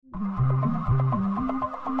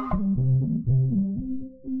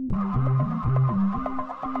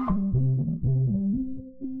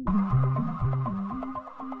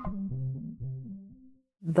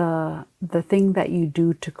the thing that you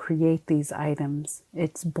do to create these items.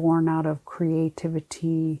 It's born out of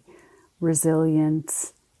creativity,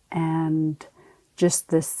 resilience, and just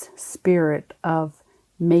this spirit of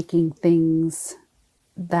making things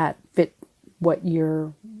that fit what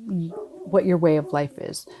your way of life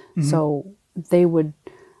is. Mm-hmm. So they would,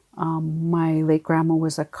 my late grandma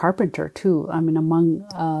was a carpenter too. I mean, among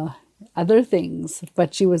other things,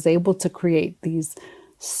 but she was able to create these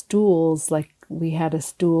stools. Like we had a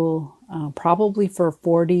stool probably for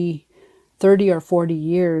 30 or 40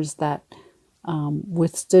 years that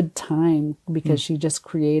withstood time because she just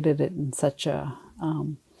created it in such a,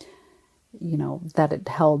 that it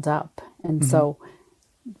held up. And so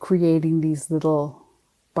creating these little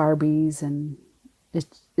Barbies, and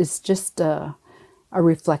it's just a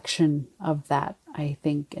reflection of that, I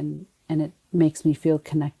think, and it makes me feel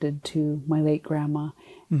connected to my late grandma.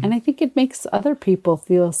 And I think it makes other people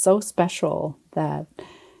feel so special that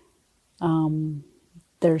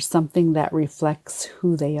there's something that reflects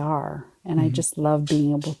who they are. And I just love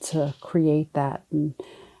being able to create that and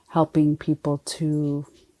helping people to,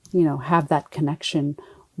 have that connection,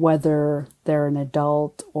 whether they're an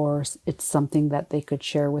adult or it's something that they could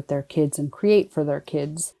share with their kids and create for their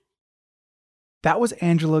kids. That was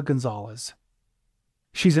Angela Gonzalez.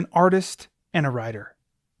 She's an artist and a writer.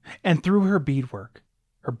 And through her beadwork,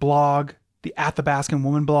 her blog, the Athabascan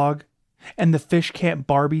Woman Blog, and the Fish Camp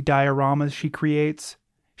Barbie dioramas she creates,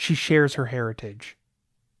 she shares her heritage.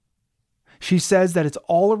 She says that it's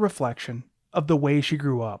all a reflection of the way she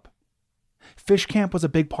grew up. Fish Camp was a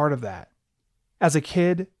big part of that. As a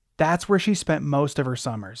kid, that's where she spent most of her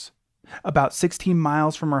summers, about 16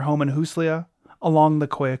 miles from her home in Huslia, along the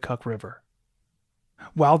Koyukuk River.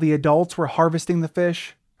 While the adults were harvesting the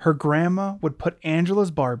fish, her grandma would put Angela's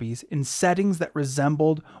Barbies in settings that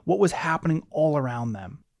resembled what was happening all around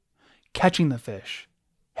them. Catching the fish,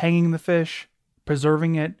 hanging the fish,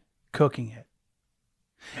 preserving it, cooking it.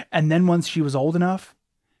 And then once she was old enough,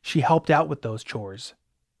 she helped out with those chores.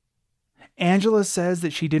 Angela says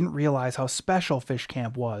that she didn't realize how special Fish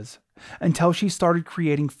Camp was until she started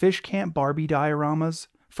creating Fish Camp Barbie dioramas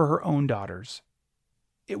for her own daughters.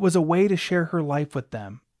 It was a way to share her life with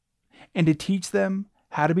them and to teach them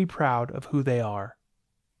how to be proud of who they are.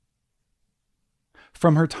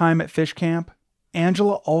 From her time at Fish Camp,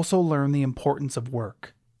 Angela also learned the importance of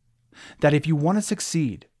work. That if you want to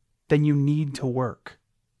succeed, then you need to work.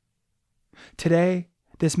 Today,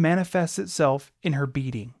 this manifests itself in her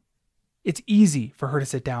beading. It's easy for her to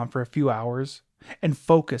sit down for a few hours and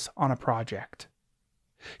focus on a project.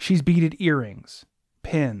 She's beaded earrings,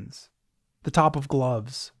 pins, the top of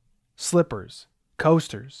gloves, slippers,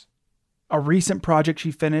 coasters. A recent project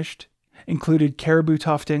she finished included caribou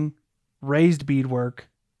tufting, raised beadwork,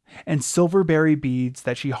 and silverberry beads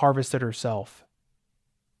that she harvested herself.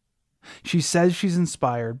 She says she's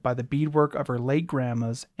inspired by the beadwork of her late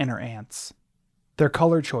grandmas and her aunts, their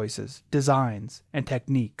color choices, designs, and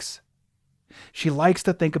techniques. She likes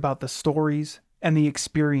to think about the stories and the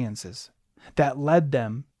experiences that led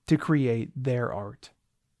them to create their art.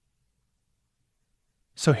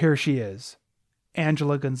 So here she is,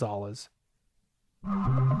 Angela Gonzalez.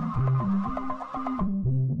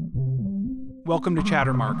 Welcome to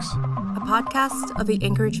Chattermarks, a podcast of the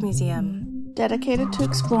Anchorage Museum, dedicated to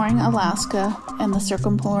exploring Alaska and the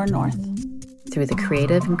circumpolar north through the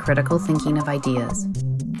creative and critical thinking of ideas,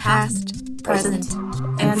 past, present,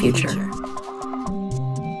 and future.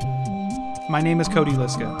 My name is Cody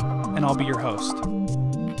Liska, and I'll be your host.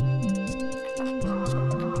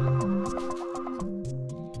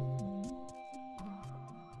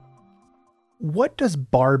 What does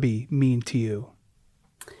Barbie mean to you?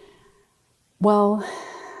 Well,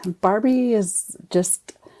 Barbie is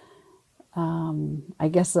just, I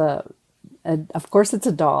guess, of course it's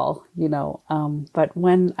a doll, but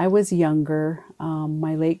when I was younger,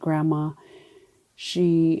 my late grandma,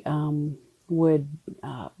 she would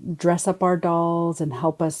dress up our dolls and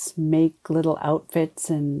help us make little outfits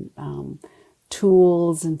and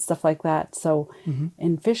tools and stuff like that. So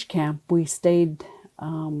in Fish Camp, we stayed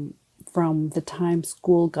from the time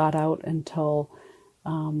school got out until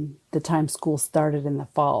the time school started in the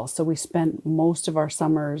fall. So we spent most of our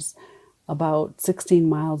summers about 16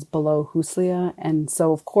 miles below Huslia. And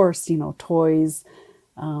so, of course, toys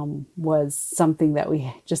was something that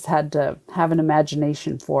we just had to have an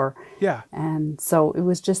imagination for. Yeah. And so it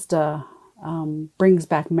was just brings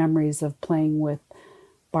back memories of playing with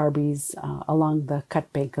Barbies along the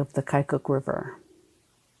cut bank of the Koyukuk River.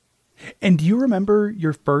 And do you remember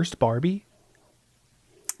your first Barbie?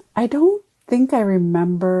 I don't think I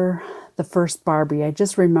remember the first Barbie. I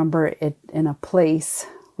just remember it in a place,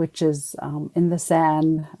 which is in the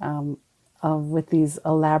sand with these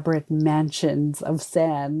elaborate mansions of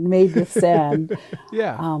sand, made with sand,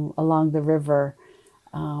 Yeah. along the river.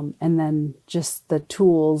 And then just the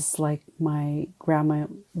tools, like my grandma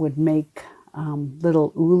would make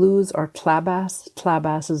little ulus or tlabas.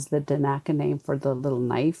 Tlabas is the Danaka name for the little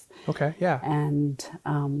knife. Okay. Yeah. And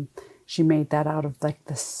she made that out of like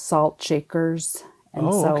the salt shakers. And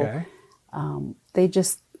okay. They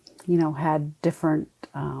just, had different,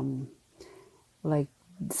 like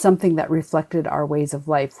something that reflected our ways of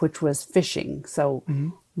life, which was fishing. So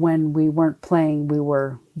when we weren't playing, we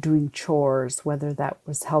were doing chores, whether that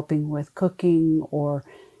was helping with cooking or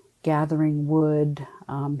gathering wood,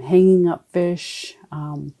 hanging up fish,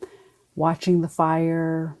 watching the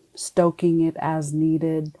fire, stoking it as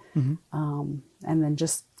needed, and then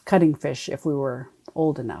just cutting fish if we were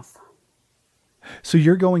old enough. So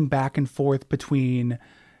you're going back and forth between,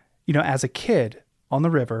 as a kid on the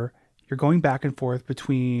river, you're going back and forth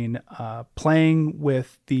between playing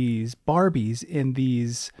with these Barbies in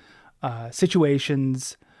these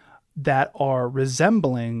situations that are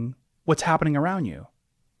resembling what's happening around you.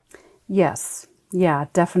 Yes. Yeah,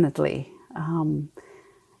 definitely.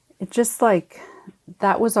 It just like,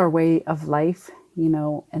 that was our way of life,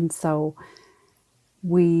 and so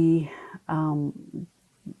we,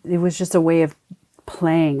 it was just a way of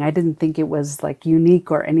playing. I didn't think it was like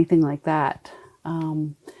unique or anything like that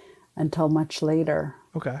until much later.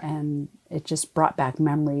 Okay. And it just brought back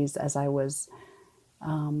memories as I was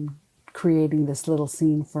creating this little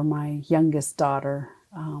scene for my youngest daughter,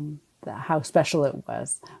 how special it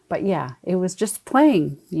was. But yeah, it was just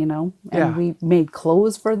playing, and we made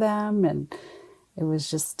clothes for them. And it was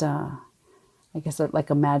just, I guess, like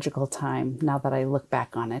a magical time now that I look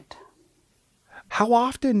back on it. How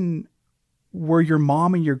often were your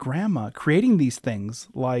mom and your grandma creating these things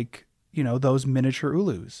like, those miniature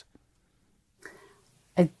ulus?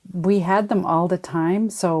 We had them all the time.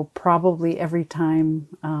 So probably every time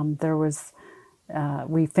there was,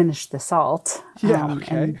 we finished the salt. Yeah.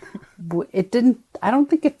 Okay. And I don't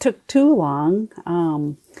think it took too long.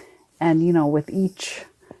 And, with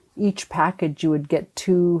each package, you would get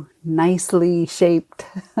two nicely shaped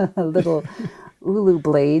little ulu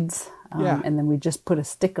blades. And then we just put a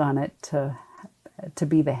stick on it to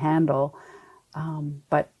be the handle.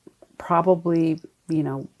 But probably,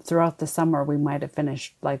 throughout the summer, we might have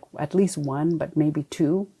finished like at least one, but maybe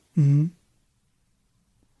two. Mm-hmm.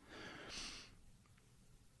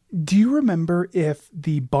 Do you remember if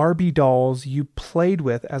the Barbie dolls you played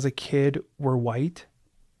with as a kid were white?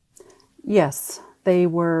 Yes, they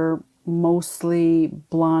were mostly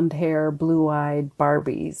blonde hair, blue-eyed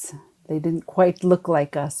Barbies. They didn't quite look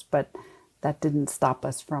like us, but that didn't stop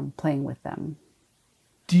us from playing with them.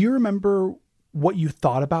 Do you remember what you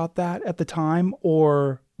thought about that at the time,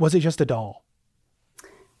 or was it just a doll?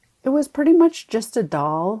 It was pretty much just a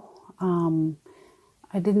doll.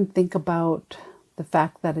 I didn't think about the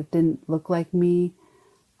fact that it didn't look like me.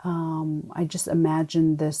 I just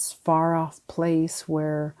imagined this far-off place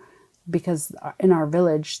where, because in our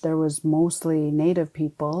village, there was mostly native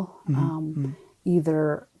people,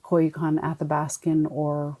 either Koyukuk Athabascan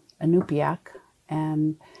or Inupiaq.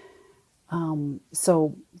 And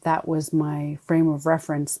so that was my frame of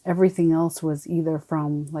reference. Everything else was either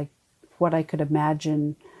from like what I could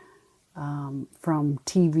imagine from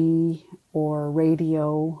TV or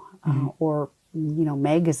radio or,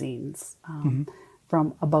 magazines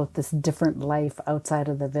from about this different life outside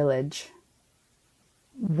of the village.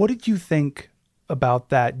 What did you think about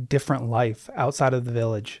that different life outside of the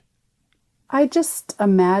village? I just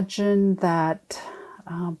imagined that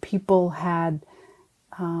people had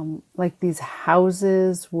like these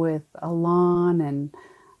houses with a lawn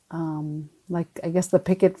and like, I guess, the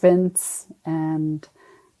picket fence and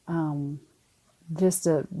just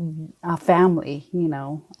a family,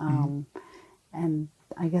 and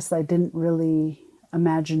I guess I didn't really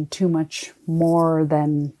imagine too much more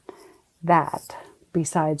than that,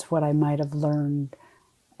 besides what I might have learned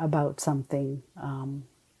about something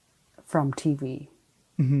from TV.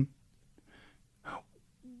 Mm-hmm.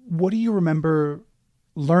 What do you remember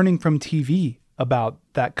learning from TV about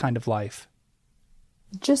that kind of life?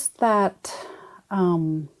 Just that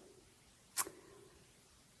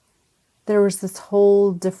there was this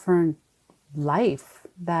whole different life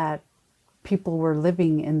that people were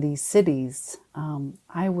living in these cities.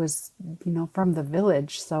 I was, from the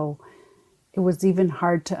village, so it was even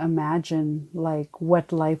hard to imagine like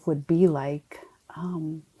what life would be like.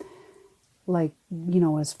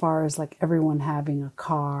 As far as like everyone having a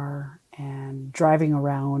car and driving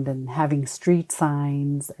around and having street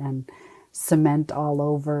signs and cement all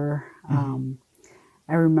over.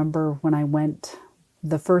 I remember when I went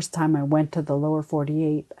the first time I went to the lower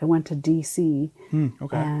 48, I went to DC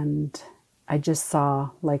Okay. and I just saw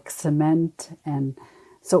like cement. And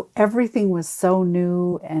so everything was so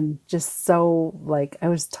new and just so like, I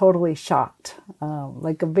was totally shocked,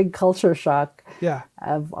 like a big culture shock Yeah.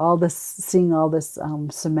 of all this, seeing all this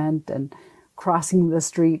cement and crossing the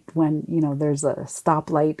street when, there's a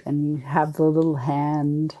stoplight and you have the little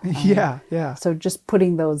hand. Yeah. Yeah. So just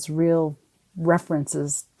putting those real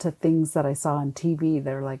references to things that I saw on TV,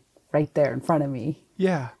 they're like right there in front of me.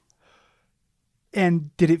 Yeah.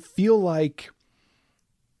 And did it feel like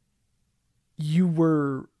you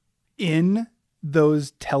were in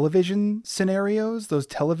those television scenarios, those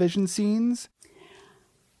television scenes?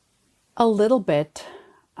 A little bit.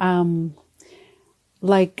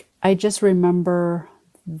 Like I just remember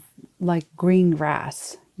like green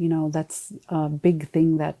grass, that's a big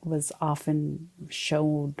thing that was often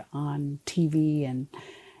showed on TV. And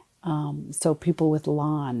so people with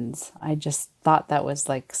lawns, I just thought that was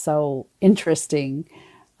like so interesting.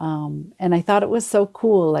 And I thought it was so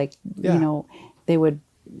cool. Like, they would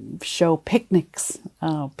show picnics,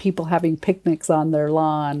 people having picnics on their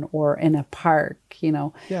lawn or in a park,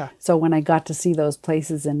 Yeah. So when I got to see those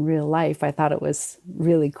places in real life, I thought it was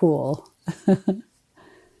really cool.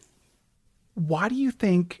 Why do you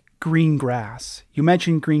think green grass, you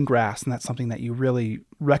mentioned green grass, and that's something that you really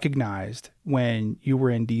recognized when you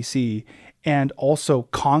were in DC, and also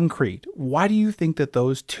concrete. Why do you think that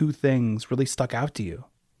those two things really stuck out to you?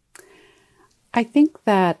 I think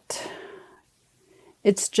that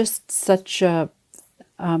it's just such a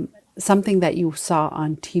something that you saw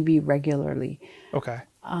on TV regularly. Okay.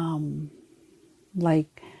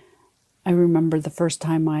 Like I remember the first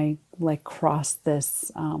time I like crossed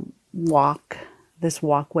this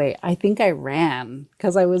walkway. I think I ran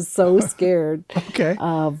because I was so scared Okay.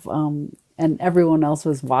 of and everyone else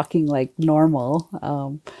was walking like normal.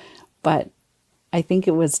 But I think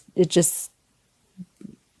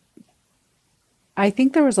I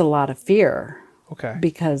think there was a lot of fear. Okay.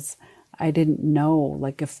 Because I didn't know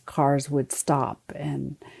like if cars would stop.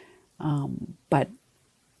 And but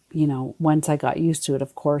once I got used to it,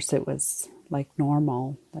 of course it was like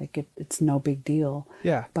normal, like it's no big deal.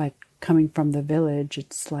 Yeah. But coming from the village,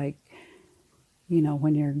 it's like,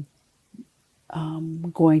 when you're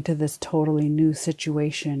going to this totally new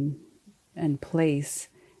situation and place,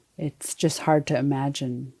 it's just hard to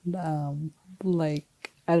imagine. Like,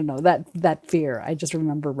 I don't know, that fear. I just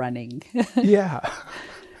remember running. Yeah.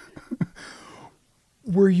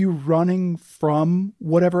 Were you running from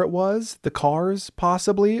whatever it was, the cars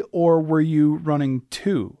possibly, or were you running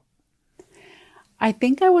to? I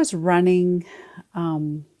think I was running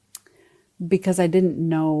because I didn't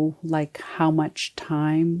know like how much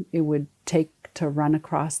time it would take to run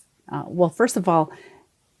across. Well, first of all,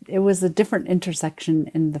 it was a different intersection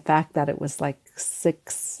in the fact that it was like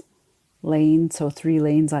 6 lanes, so 3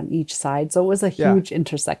 lanes on each side. So it was a huge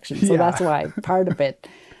intersection. So that's why part of it.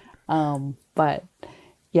 But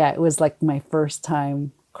yeah, it was like my first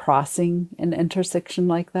time crossing an intersection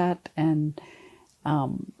like that. And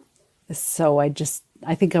so I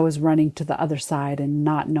think I was running to the other side and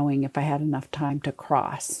not knowing if I had enough time to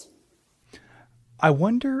cross. I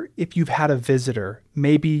wonder if you've had a visitor,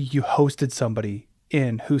 maybe you hosted somebody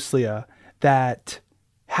in Huslia that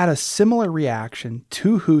had a similar reaction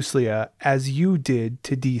to Huslia as you did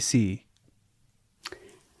to DC.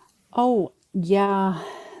 Oh, yeah.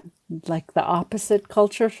 Like the opposite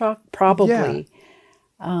culture shock? Probably.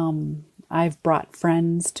 Yeah. I've brought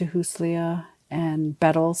friends to Huslia and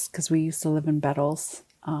Bettles, because we used to live in Bettles,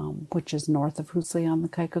 which is north of Huslia on the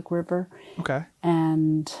Koyukuk River. Okay.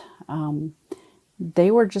 And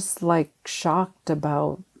they were just like shocked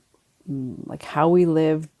about like how we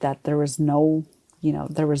lived, that there was no,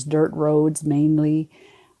 there was dirt roads mainly.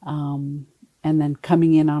 And then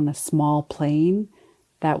coming in on a small plane,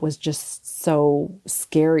 that was just so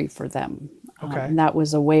scary for them. Okay. And that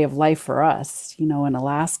was a way of life for us, in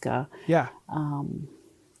Alaska. Yeah.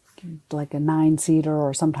 Like a 9-seater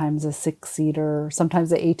or sometimes a 6-seater,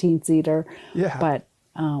 sometimes an 18-seater. Yeah. But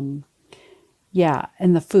yeah,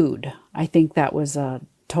 and the food. I think that was a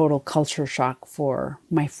total culture shock for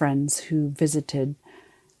my friends who visited.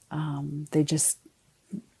 They just,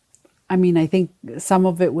 I think some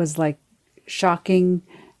of it was like shocking,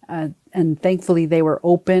 and thankfully they were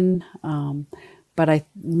open. But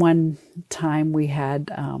one time we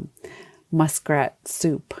had muskrat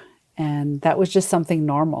soup, and that was just something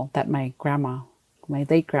normal that my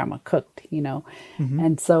late grandma cooked, Mm-hmm.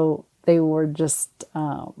 And so they were just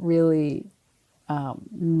really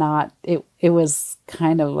not, it was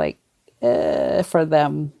kind of like for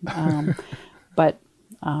them. But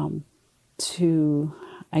to,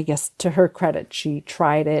 I guess, to her credit, she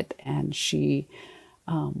tried it and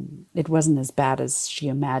it wasn't as bad as she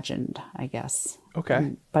imagined, I guess.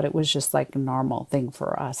 Okay. But it was just like a normal thing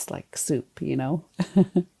for us, like soup,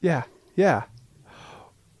 Yeah. Yeah.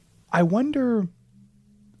 I wonder,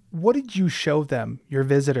 what did you show them, your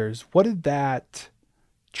visitors? What did that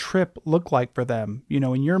trip look like for them?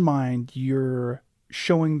 In your mind, you're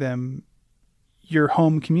showing them your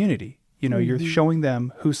home community. You're showing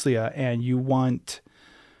them Huslia, and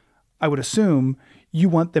I would assume you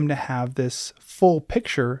want them to have this full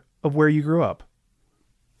picture of where you grew up.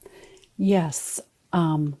 Yes.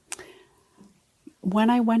 When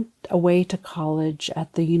I went away to college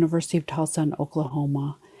at the University of Tulsa in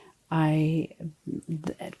Oklahoma, a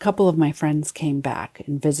couple of my friends came back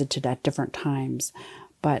and visited at different times.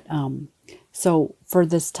 But so for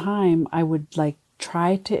this time, I would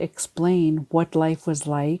try to explain what life was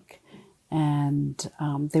like. And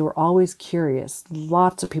they were always curious.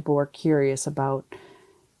 Lots of people were curious about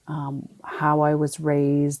how I was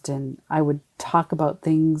raised, and I would talk about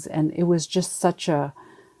things. And it was just such a,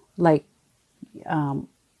 like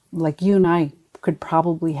you and I could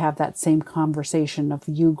probably have that same conversation of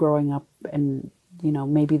you growing up in,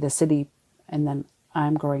 maybe the city, and then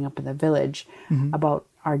I'm growing up in the village, about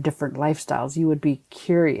our different lifestyles. You would be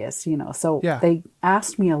curious, So Yeah. They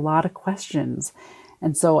asked me a lot of questions.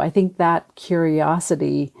 And so I think that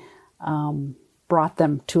curiosity brought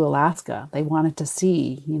them to Alaska. They wanted to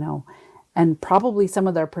see, and probably some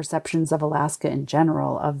of their perceptions of Alaska in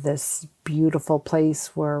general, of this beautiful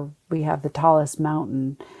place where we have the tallest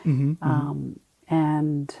mountain.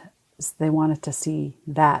 And they wanted to see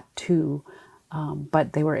that too.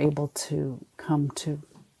 But they were able to come to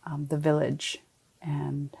the village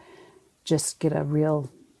and just get a real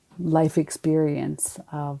life experience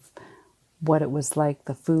of what it was like,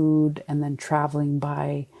 the food, and then traveling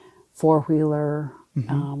by four-wheeler,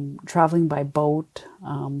 traveling by boat.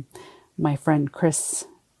 My friend Chris,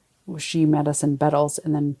 she met us in Bettles,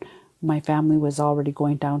 and then my family was already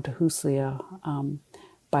going down to Huslia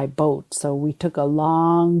by boat. So we took a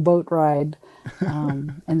long boat ride,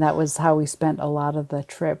 and that was how we spent a lot of the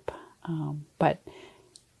trip. But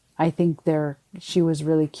I think she was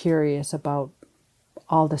really curious about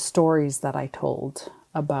all the stories that I told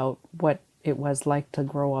about what it was like to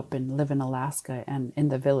grow up and live in Alaska and in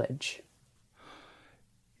the village.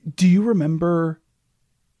 Do you remember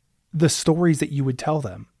the stories that you would tell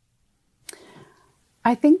them?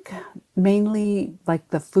 I think mainly like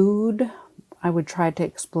the food, I would try to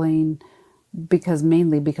explain because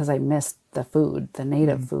I missed the food, the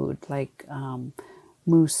native food, like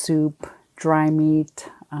moose soup, dry meat,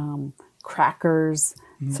 crackers.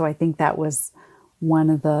 So I think that was one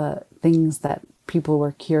of the things that people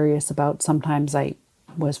were curious about. Sometimes I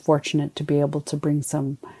was fortunate to be able to bring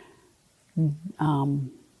some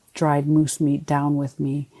dried moose meat down with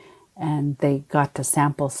me, and they got to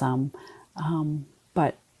sample some.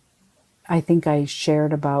 But I think I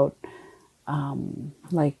shared about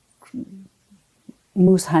like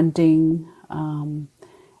moose hunting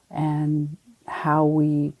and how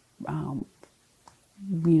we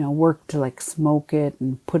worked to like smoke it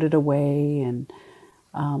and put it away, and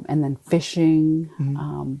then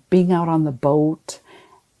fishing, being out on the boat.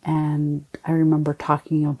 And I remember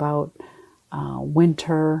talking about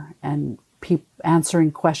winter and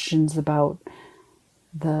answering questions about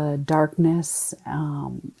the darkness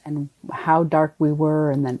and how dark we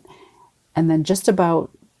were, and then just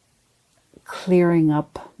about clearing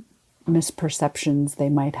up misperceptions they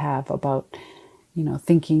might have about,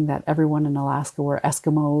 thinking that everyone in Alaska were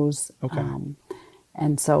Eskimos. Okay.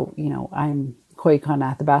 And so, I'm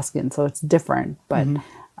Koyukuk Athabascan, so it's different. But,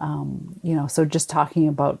 so just talking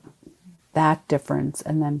about that difference.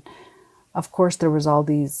 And then, of course, there was all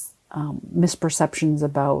these misperceptions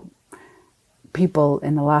about people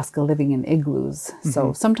in Alaska living in igloos.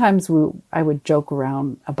 So sometimes I would joke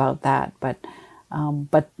around about that, but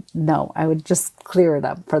no, I would just clear it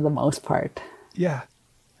up for the most part. Yeah.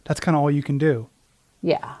 That's kind of all you can do.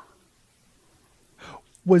 Yeah.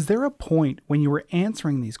 Was there a point when you were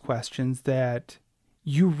answering these questions that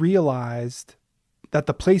you realized that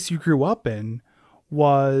the place you grew up in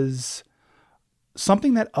was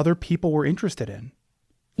something that other people were interested in?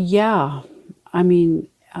 Yeah. I mean,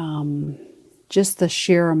 just the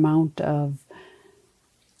sheer amount of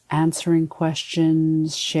answering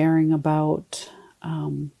questions, sharing about,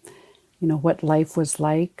 what life was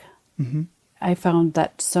like. I found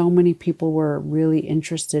that so many people were really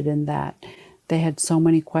interested in that. They had so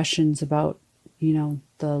many questions about, the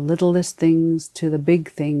littlest things to the big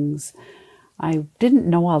things. I didn't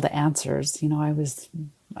know all the answers. I was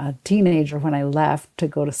a teenager when I left to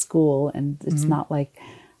go to school, and it's not like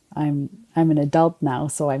I'm an adult now,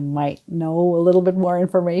 so I might know a little bit more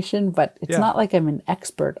information, but it's not like I'm an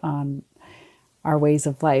expert on our ways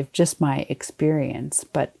of life, just my experience.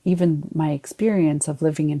 But even my experience of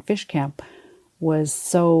living in Fish Camp was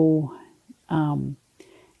so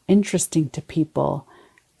interesting to people,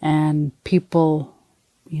 and people,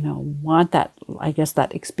 want that, I guess,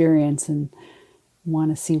 that experience and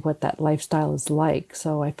want to see what that lifestyle is like.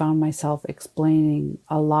 So I found myself explaining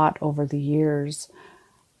a lot over the years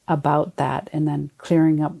about that, and then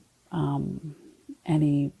clearing up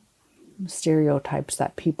any stereotypes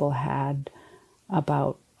that people had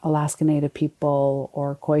about Alaska Native people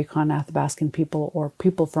or Koyukuk Athabascan people or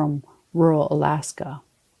people from rural Alaska.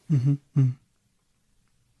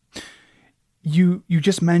 You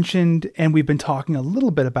just mentioned, and we've been talking a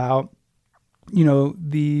little bit about,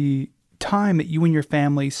 the time that you and your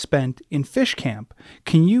family spent in Fish Camp.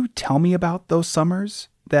 Can you tell me about those summers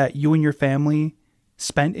that you and your family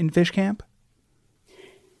spent in Fish Camp?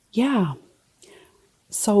 Yeah.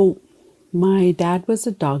 So my dad was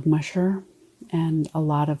a dog musher, and a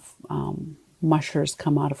lot of mushers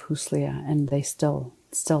come out of Huslia, and they still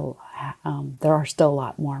there are still a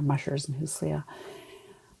lot more mushers in Huslia.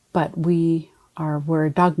 But we're a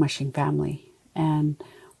dog mushing family, and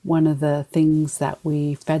one of the things that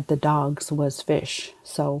we fed the dogs was fish.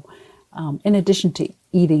 So in addition to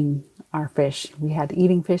eating our fish, we had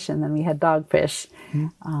eating fish, and then we had dog fish.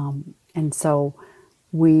 And so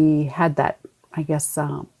we had that, I guess,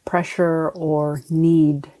 pressure or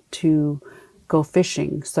need to go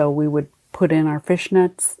fishing. So we would put in our fish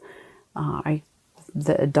nets.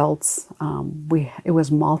 The adults, it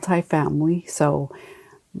was multi-family. So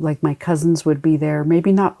like my cousins would be there,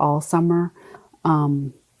 maybe not all summer.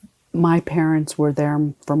 My parents were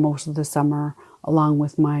there for most of the summer, along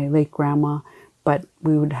with my late grandma, but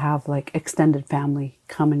we would have like extended family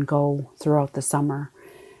come and go throughout the summer.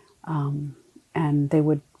 And they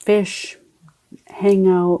would fish, hang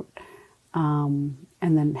out, and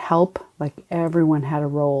then help. Like everyone had a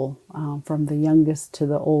role, from the youngest to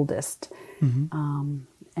the oldest.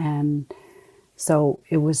 And so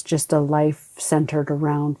it was just a life centered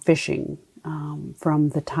around fishing, from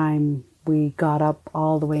the time we got up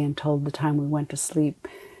all the way until the time we went to sleep.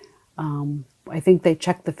 I think they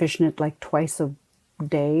checked the fish net like twice a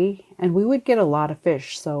day, and we would get a lot of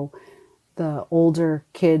fish. So the older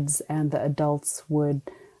kids and the adults would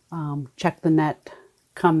check the net,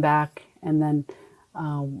 come back, and then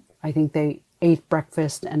I think they ate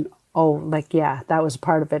breakfast, and that was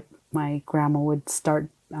part of it. My grandma would start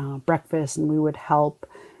breakfast, and we would help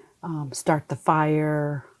start the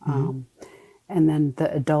fire. And then the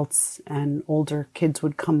adults and older kids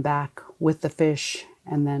would come back with the fish,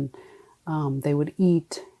 and then they would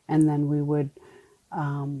eat, and then we would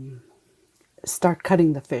start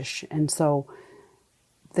cutting the fish. And so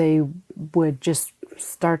they would just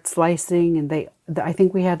start slicing, and I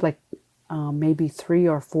think we had like maybe 3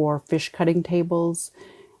 or 4 fish cutting tables.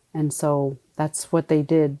 And so that's what they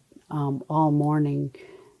did all morning.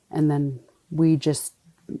 And then we just,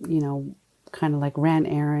 kind of like ran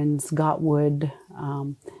errands, got wood.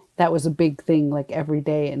 That was a big thing, like every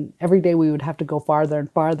day. And every day we would have to go farther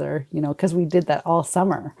and farther, because we did that all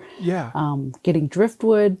summer. Yeah. Getting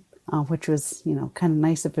driftwood, which was, kind of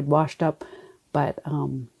nice if it washed up, but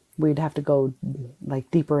we'd have to go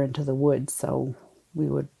like deeper into the woods. So we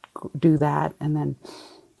would do that. And then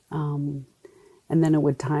it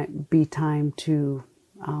would be time to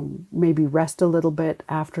maybe rest a little bit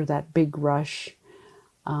after that big rush.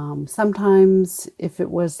 Sometimes if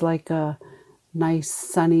it was like a nice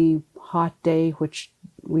sunny hot day, which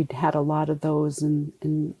we'd had a lot of those in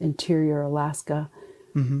interior Alaska,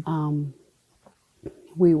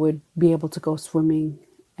 we would be able to go swimming,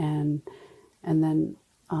 and then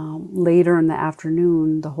later in the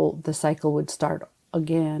afternoon the cycle would start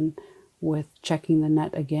again with checking the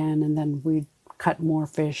net again, and then we'd cut more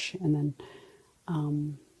fish, and then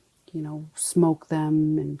smoke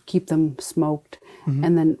them and keep them smoked.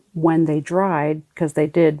 And then when they dried, because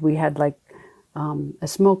we had like a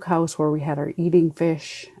smokehouse where we had our eating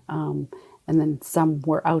fish, and then some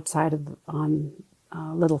were outside on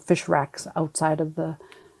little fish racks outside of the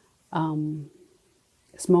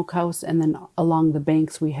smokehouse, and then along the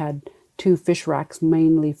banks we had 2 fish racks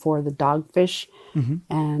mainly for the dogfish,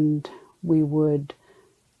 and we would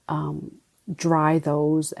dry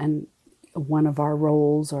those, and one of our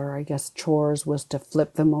roles, or I guess chores, was to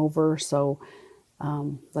flip them over so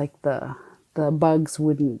like the bugs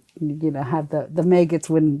wouldn't have the maggots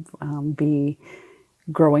wouldn't be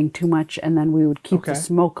growing too much, and then we would keep the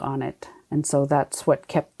smoke on it. And so that's what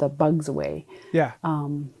kept the bugs away. Yeah.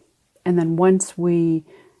 And then once we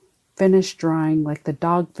finished drying like the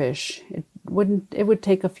dogfish, it would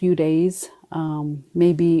take a few days,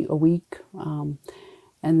 maybe a week. And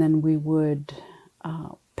then we would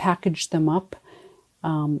package them up.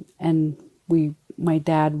 And my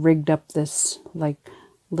dad rigged up this like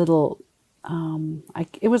little,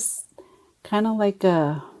 it was kind of like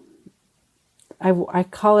I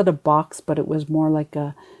call it a box, but it was more like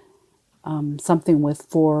a, something with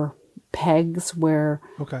 4 pegs where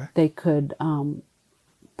they could,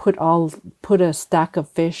 put a stack of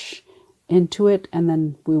fish into it, and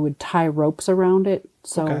then we would tie ropes around it.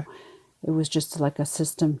 So it was just like a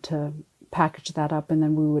system to package that up, and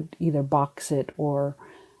then we would either box it or,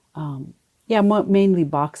 mainly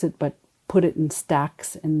box it, but put it in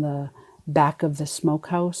stacks in the back of the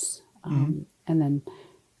smokehouse. And then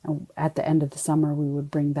at the end of the summer, we would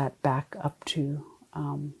bring that back up to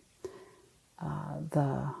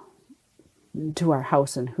to our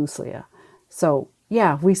house in Huslia. So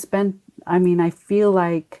yeah, we spent, I feel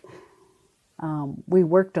like we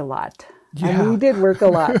worked a lot. Yeah. We did work a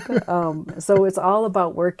lot. So it's all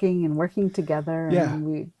about working and working together. And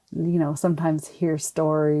we, sometimes hear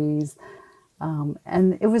stories.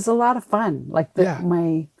 And it was a lot of fun. Like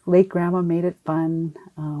my late grandma made it fun,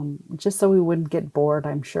 just so we wouldn't get bored,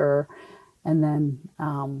 I'm sure. And then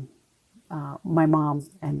my mom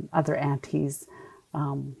and other aunties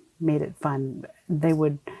made it fun. We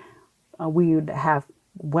would have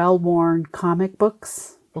well-worn comic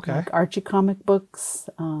books, like Archie comic books.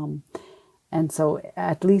 And so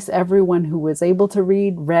at least everyone who was able to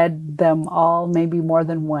read them all, maybe more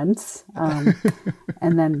than once.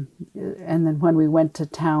 And then when we went to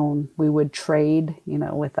town, we would trade,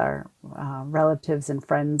 with our relatives and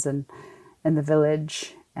friends in the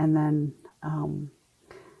village. And then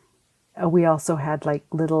we also had like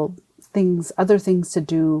little things, other things to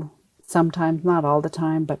do sometimes, not all the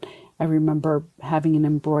time, but I remember having an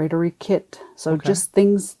embroidery kit. So just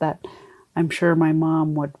things that I'm sure my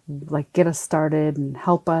mom would like get us started and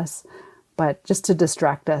help us, but just to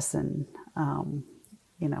distract us and,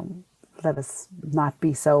 let us not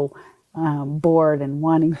be so bored and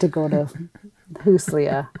wanting to go to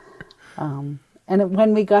Huslia.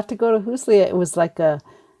 When we got to go to Huslia, it was like a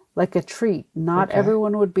treat. Not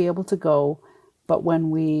everyone would be able to go, but when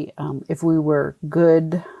we, if we were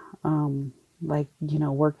good,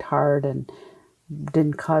 worked hard and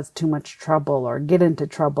didn't cause too much trouble or get into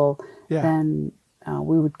trouble, then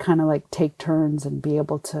we would kind of like take turns and be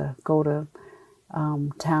able to go to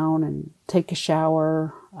town and take a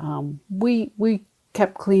shower. We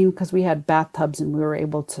kept clean because we had bathtubs and we were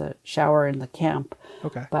able to shower in the camp.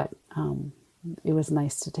 But it was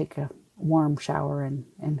nice to take a warm shower in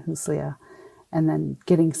Huslia. And then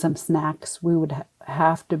getting some snacks, we would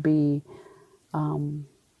have to be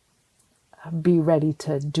ready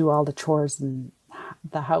to do all the chores in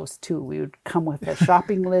the house too. We would come with a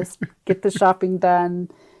shopping list, get the shopping done,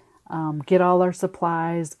 get all our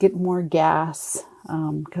supplies, get more gas,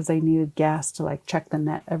 because I needed gas to like check the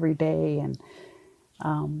net every day. And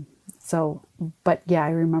I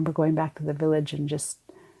remember going back to the village and just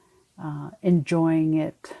enjoying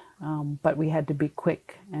it. But we had to be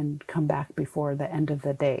quick and come back before the end of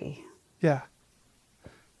the day. Yeah.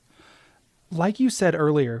 Like you said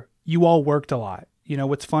earlier, you all worked a lot.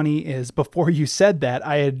 What's funny is before you said that,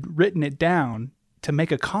 I had written it down to make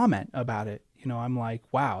a comment about it. I'm like,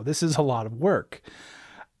 wow, this is a lot of work.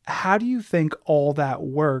 How do you think all that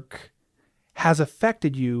work has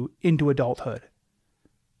affected you into adulthood?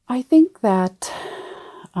 I think that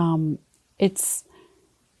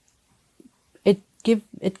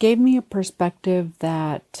it gave me a perspective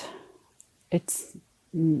that it's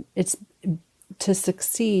to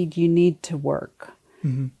succeed, you need to work.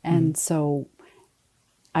 And so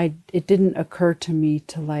it didn't occur to me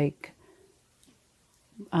to like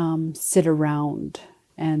sit around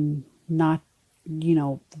and not,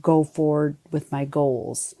 go forward with my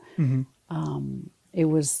goals. It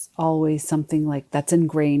was always something like that's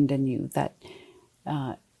ingrained in you, that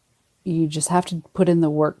you just have to put in the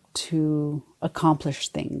work to accomplish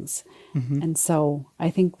things. And so I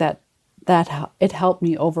think that it helped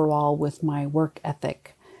me overall with my work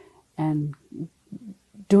ethic and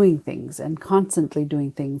doing things and constantly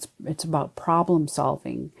doing things. It's about problem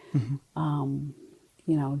solving,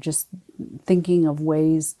 just thinking of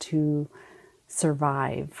ways to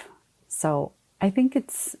survive. So I think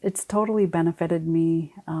it's totally benefited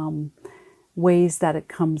me. Ways that it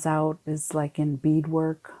comes out is like in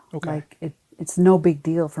beadwork. Like it's no big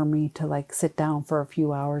deal for me to like sit down for a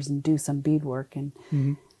few hours and do some beadwork and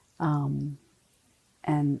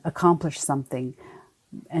accomplish something.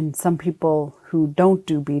 and some people who don't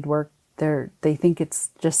do beadwork, they think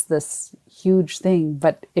it's just this huge thing,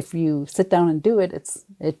 but if you sit down and do it, it's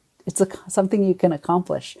something you can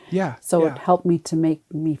accomplish. Yeah. So yeah. it helped me to make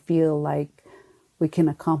me feel like we can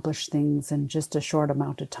accomplish things in just a short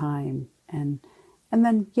amount of time. And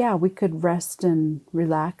then, yeah, we could rest and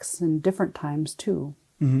relax in different times too,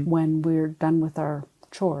 when we're done with our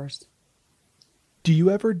chores. Do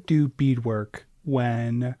you ever do beadwork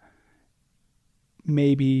when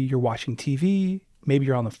maybe you're watching TV, maybe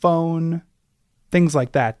you're on the phone, things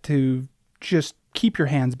like that, to just keep your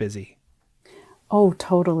hands busy? Oh,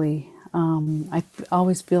 totally.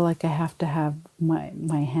 Always feel like I have to have my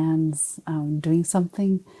hands doing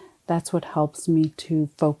something. That's what helps me to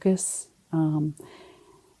focus. And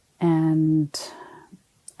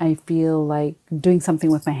I feel like doing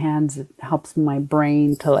something with my hands, it helps my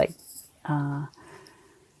brain to like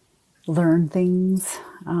learn things.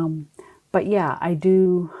 But yeah, I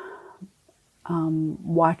do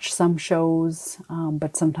watch some shows,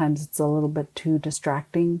 but sometimes it's a little bit too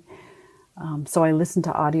distracting. So I listen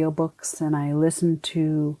to audiobooks and I listen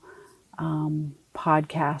to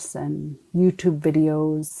podcasts and YouTube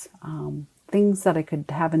videos, things that I could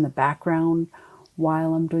have in the background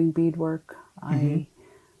while I'm doing beadwork. I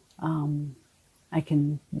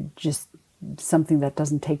can just, something that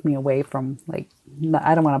doesn't take me away from, like,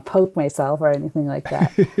 I don't want to poke myself or anything like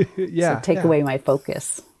that. Yeah. So take away my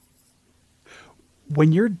focus.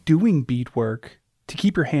 When you're doing beadwork, to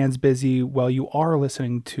keep your hands busy while you are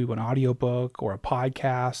listening to an audiobook or a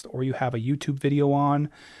podcast, or you have a YouTube video on,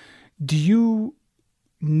 do you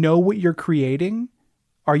know what you're creating?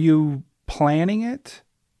 Are you planning it,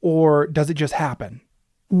 or does it just happen?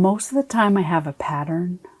 Most of the time I have a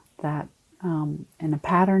pattern that, and a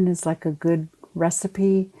pattern is like a good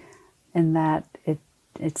recipe in that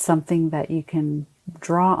it's something that you can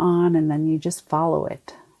draw on and then you just follow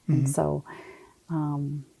it. And so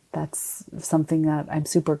that's something that I'm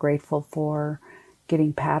super grateful for,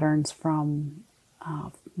 getting patterns from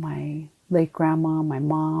my late grandma, my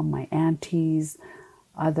mom, my aunties,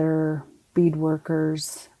 other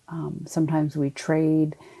beadworkers. Sometimes we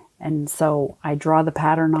trade. And so I draw the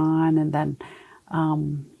pattern on, and then,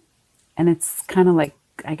 and it's kind of like,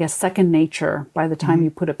 I guess, second nature. By the time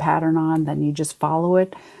you put a pattern on, then you just follow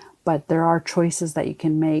it. But there are choices that you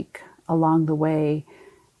can make along the way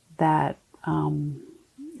that,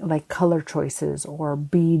 like color choices or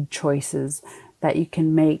bead choices that you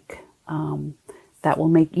can make, that will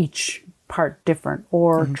make each part different,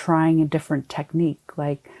 or trying a different technique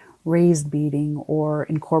like raised beading or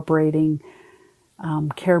incorporating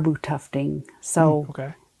caribou tufting. So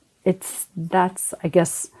that's, I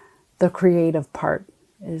guess, the creative part,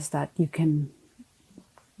 is that you can,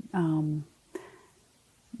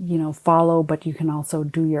 follow, but you can also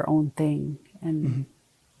do your own thing. And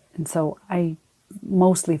so I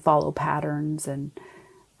mostly follow patterns, and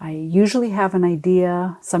I usually have an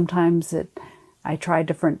idea. Sometimes I try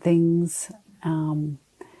different things, and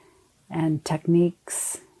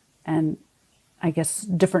techniques, and I guess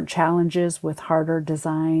different challenges with harder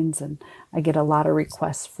designs, and I get a lot of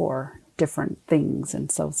requests for different things.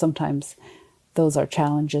 And so sometimes those are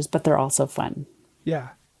challenges, but they're also fun. Yeah.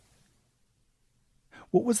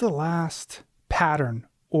 What was the last pattern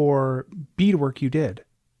or beadwork you did?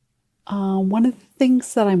 One of the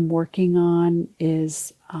things that I'm working on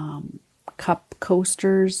is cup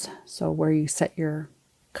coasters. So where you set your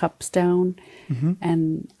cups down.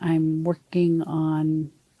 And I'm working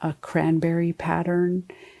on a cranberry pattern.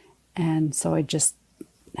 And so I just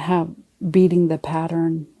have beading the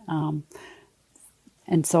pattern.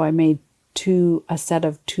 And so I made a set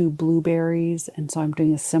of 2 blueberries. And so I'm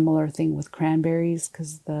doing a similar thing with cranberries,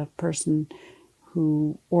 because the person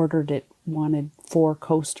who ordered it wanted 4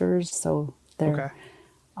 coasters. So they're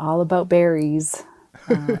all about berries.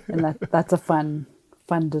 And that's a fun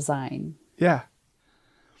design. Yeah.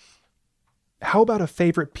 How about a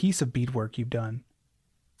favorite piece of beadwork you've done?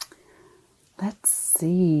 Let's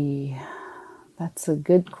see. That's a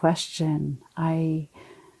good question.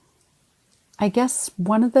 I guess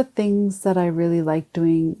one of the things that I really like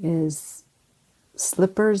doing is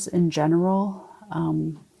slippers in general.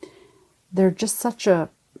 They're just such a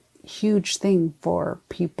huge thing for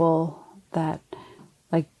people that,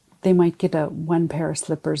 like, they might get one pair of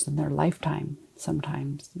slippers in their lifetime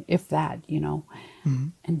sometimes, if that,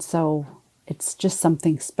 And so it's just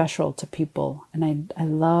something special to people. And I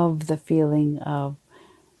love the feeling of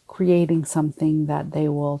creating something that they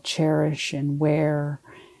will cherish and wear,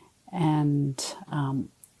 and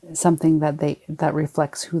something that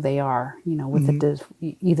reflects who they are, with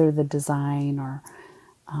either the design or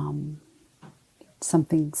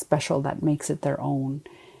something special that makes it their own.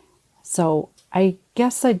 So I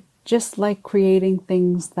guess I just like creating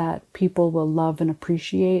things that people will love and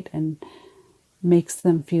appreciate and makes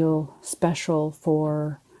them feel special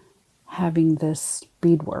for having this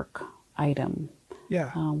beadwork item.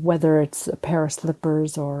 Yeah. Whether it's a pair of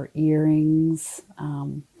slippers or earrings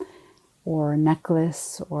or a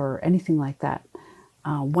necklace or anything like that.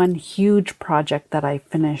 One huge project that I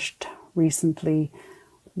finished recently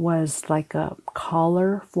was like a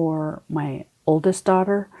collar for my oldest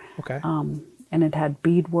daughter. Okay. And it had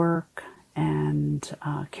beadwork and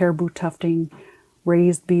caribou tufting,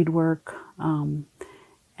 raised beadwork.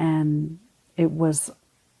 And it was,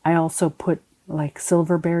 I also put like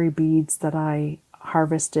silverberry beads that I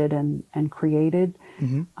harvested and created.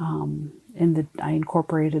 I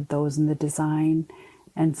incorporated those in the design.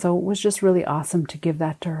 And so it was just really awesome to give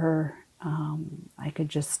that to her. I could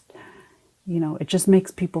just, it just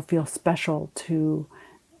makes people feel special to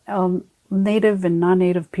native and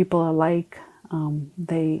non-native people alike.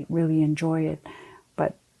 They really enjoy it.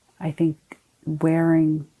 But I think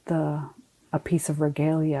wearing a piece of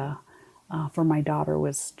regalia for my daughter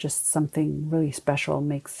was just something really special,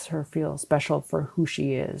 makes her feel special for who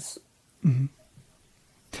she is. Mm-hmm.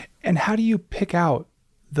 And how do you pick out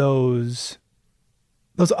those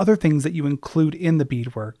other things that you include in the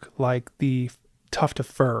beadwork, like the tuft of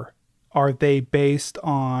fur? Are they based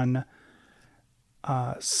on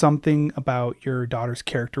something about your daughter's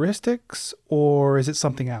characteristics, or is it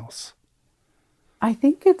something else? I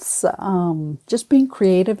think it's just being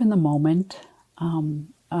creative in the moment.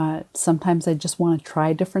 Sometimes I just want to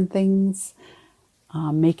try different things,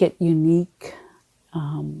 make it unique.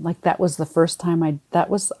 Like that was the first time I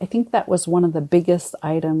think that was one of the biggest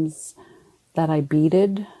items that I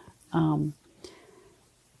beaded.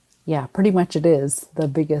 Yeah, pretty much it is the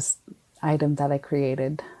biggest item that I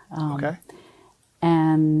created. Okay.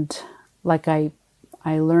 And like I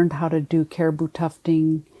learned how to do caribou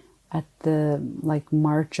tufting at the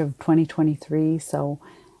March of 2023. So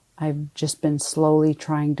I've just been slowly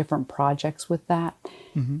trying different projects with that.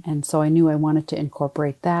 Mm-hmm. And so I knew I wanted to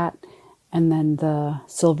incorporate that. And then the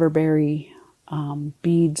silverberry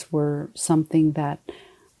beads were something that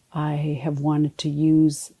I have wanted to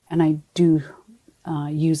use, and I do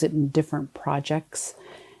use it in different projects.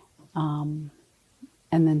 And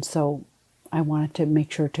then so I wanted to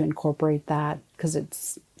make sure to incorporate that because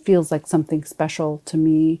it feels like something special to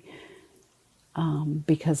me,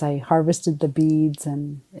 because I harvested the beads,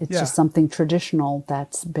 and it's just something traditional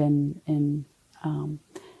that's been in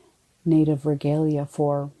native regalia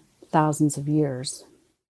for thousands of years.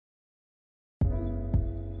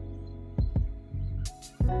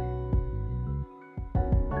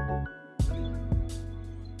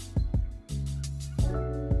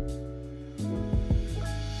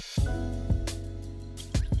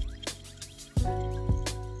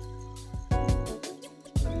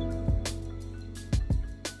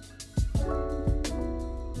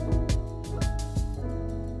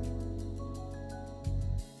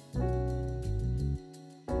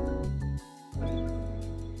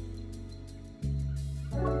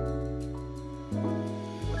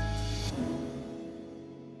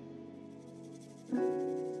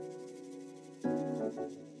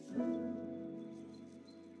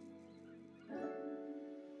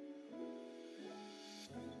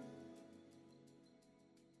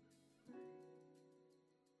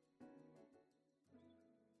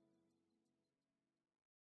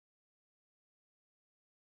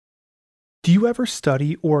 Do you ever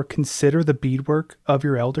study or consider the beadwork of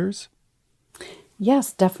your elders?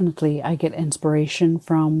 Yes, definitely. I get inspiration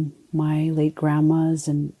from my late grandmas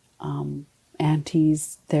and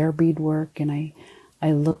aunties, their beadwork, and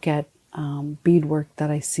I look at beadwork that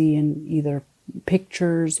I see in either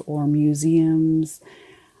pictures or museums.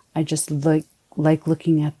 I just like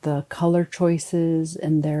looking at the color choices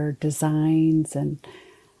and their designs and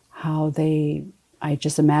how I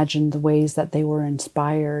just imagine the ways that they were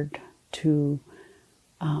inspired to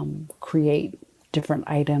create different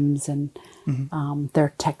items and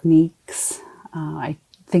their techniques. I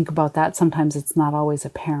think about that. Sometimes it's not always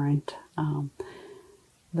apparent,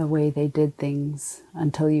 the way they did things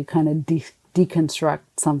until you kind of deconstruct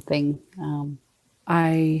something.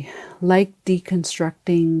 I like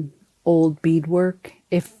deconstructing old beadwork.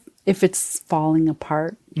 If it's falling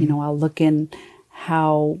apart, I'll look in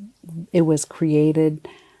how it was created,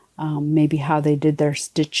 maybe how they did their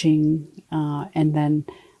stitching, and then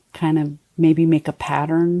kind of maybe make a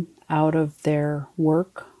pattern out of their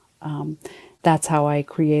work. That's how I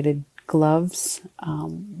created gloves.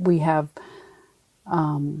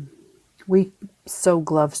 We sew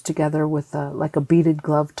gloves together with a beaded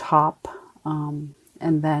glove top and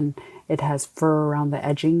then it has fur around the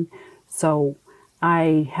edging. So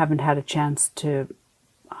I haven't had a chance to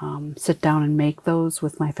sit down and make those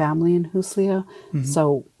with my family in Huslia.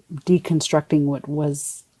 So deconstructing what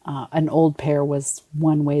was an old pair was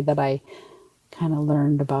one way that I kind of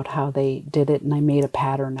learned about how they did it, and I made a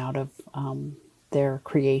pattern out of their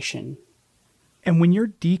creation. And when you're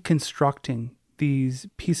deconstructing these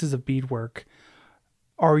pieces of beadwork,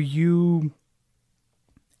 are you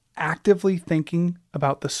actively thinking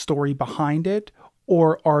about the story behind it,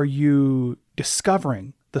 or are you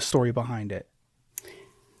discovering the story behind it?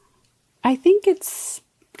 I think it's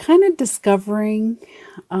kind of discovering.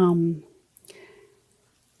 One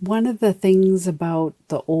of the things about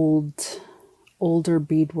the older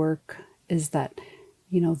beadwork is that,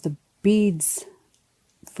 the beads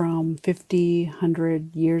from 50,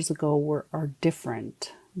 100 years ago are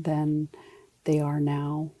different than they are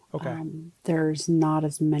now. Okay. There's not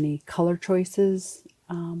as many color choices.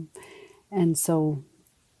 And so,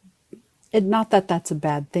 not that that's a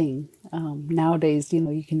bad thing. Nowadays,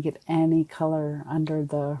 you can get any color under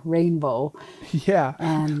the rainbow. Yeah.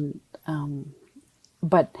 And,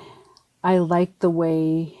 but I like the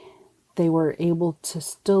way they were able to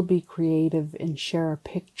still be creative and share a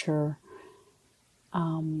picture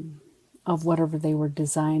of whatever they were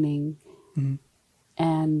designing.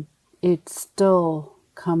 And it still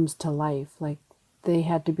comes to life. Like, they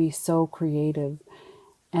had to be so creative.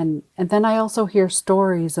 And then I also hear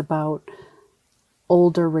stories about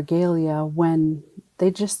older regalia when they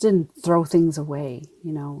just didn't throw things away.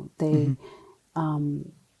 They,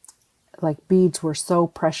 like, beads were so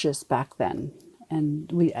precious back then.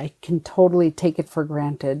 And I can totally take it for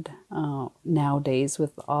granted nowadays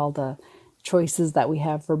with all the choices that we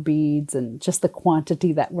have for beads and just the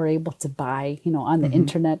quantity that we're able to buy, on the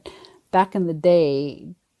internet. Back in the day,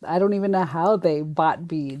 I don't even know how they bought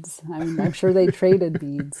beads. I mean, I'm sure they traded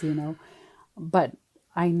beads, but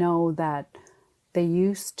I know that they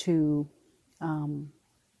used to,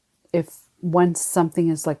 if once something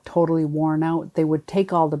is like totally worn out, they would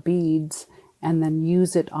take all the beads and then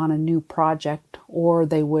use it on a new project, or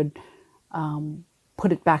they would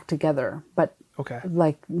put it back together. But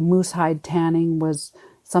like moose hide tanning was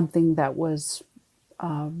something that was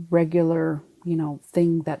a regular,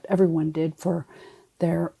 thing that everyone did for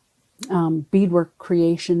their beadwork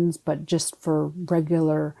creations, but just for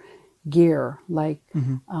regular gear, like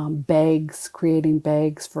bags, creating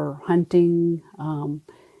bags for hunting, and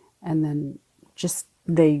then just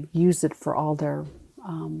they use it for all their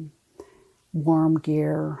warm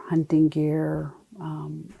gear, hunting gear,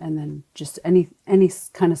 and then just any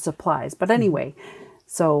kind of supplies. But anyway,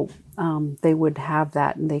 so they would have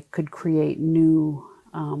that, and they could create new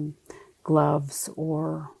gloves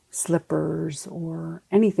or slippers or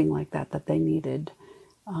anything like that they needed.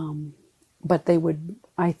 But they would,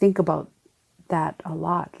 I think about that a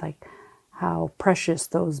lot, like how precious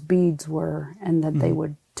those beads were, and that they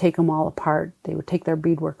would take them all apart. They would take their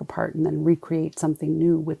beadwork apart and then recreate something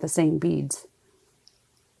new with the same beads.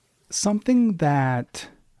 Something that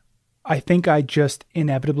I think I just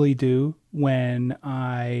inevitably do when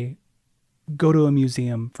I go to a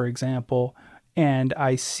museum, for example, and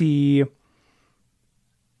I see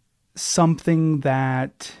something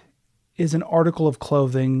that is an article of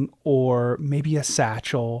clothing or maybe a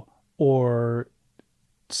satchel or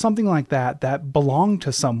something like that belonged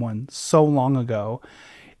to someone so long ago,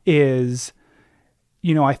 is,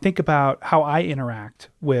 I think about how I interact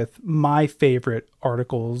with my favorite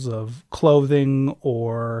articles of clothing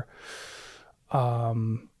or, a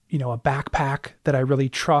backpack that I really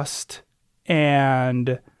trust.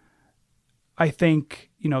 And I think,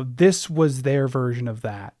 this was their version of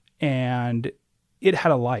that, and it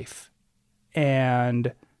had a life.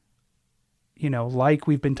 And, like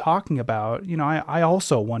we've been talking about, I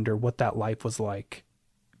also wonder what that life was like,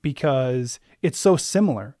 because it's so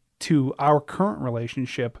similar to our current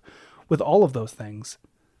relationship with all of those things.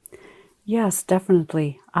 Yes,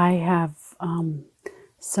 definitely. I have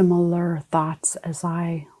similar thoughts as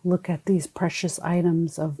I look at these precious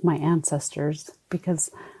items of my ancestors,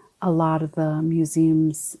 because a lot of the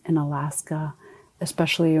museums in Alaska,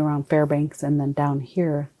 especially around Fairbanks and then down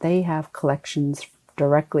here, they have collections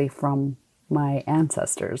directly from my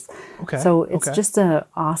ancestors. So it's just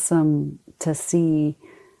awesome to see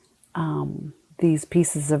these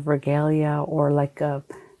pieces of regalia, or like a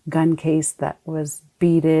gun case that was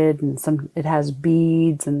beaded, and it has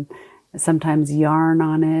beads and sometimes yarn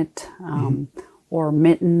on it, or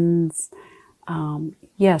mittens.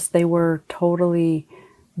 Yes, they were totally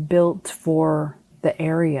built for the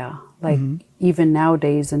area. Like even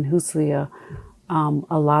nowadays in Huslia,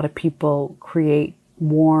 a lot of people create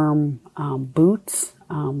warm boots,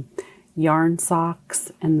 yarn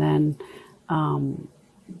socks, and then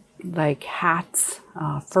like hats,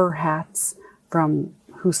 fur hats from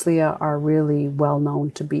Huslia are really well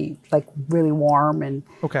known to be like really warm and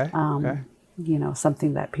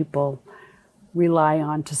something that people rely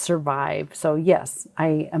on to survive. So yes,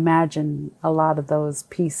 I imagine a lot of those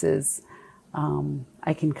pieces.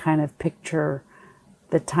 I can kind of picture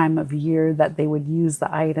the time of year that they would use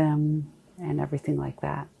the item and everything like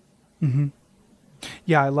that. Mm-hmm.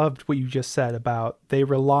 Yeah, I loved what you just said about they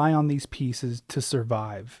rely on these pieces to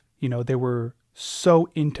survive. They were so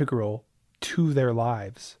integral to their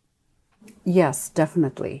lives. Yes,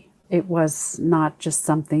 definitely. It was not just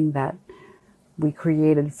something that we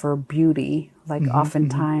created for beauty. Like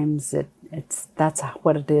oftentimes it's that's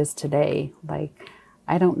what it is today. Like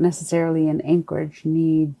I don't necessarily in Anchorage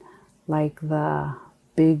need like the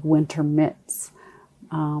big winter mitts.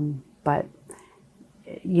 But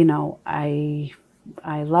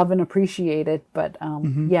I love and appreciate it. But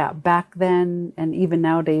yeah, back then and even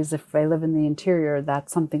nowadays, if I live in the interior,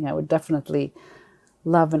 that's something I would definitely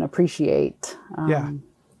love and appreciate.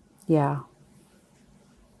 Yeah.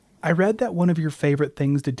 I read that one of your favorite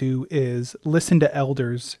things to do is listen to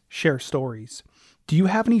elders share stories. Do you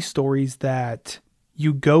have any stories that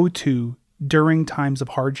you go to during times of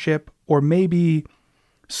hardship, or maybe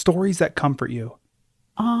stories that comfort you?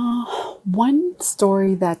 One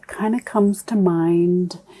story that kind of comes to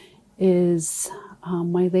mind is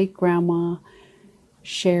my late grandma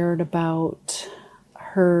shared about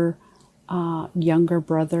her younger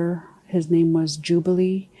brother. His name was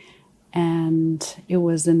Jubilee, and it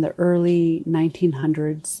was in the early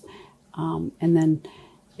 1900s. And then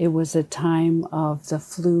it was a time of the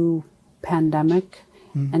flu pandemic.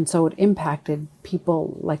 And so it impacted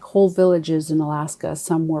people, like whole villages in Alaska.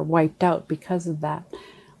 Some were wiped out because of that.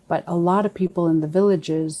 But a lot of people in the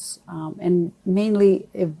villages, and mainly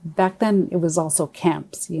back then it was also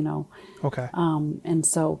camps, Okay. And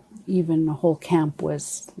so even a whole camp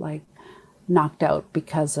was like knocked out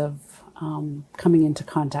because of coming into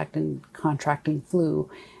contact and contracting flu.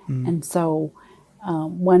 And so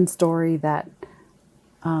one story that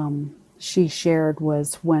she shared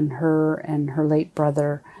was when her and her late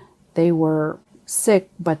brother, they were sick,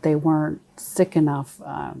 but they weren't sick enough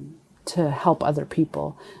to help other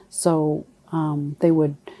people. So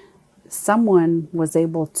someone was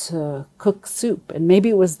able to cook soup, and maybe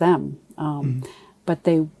it was them, but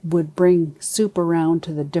they would bring soup around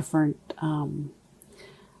to the different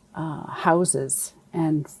houses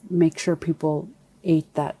and make sure people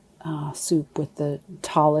ate that soup with the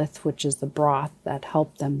tolith, which is the broth that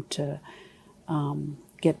helped them to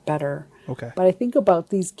get better. Okay. But I think about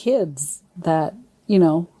these kids that,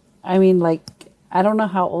 like, I don't know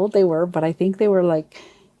how old they were, but I think they were like,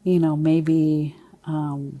 maybe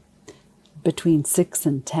between 6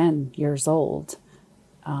 and 10 years old,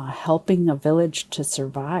 helping a village to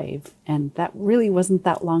survive. And that really wasn't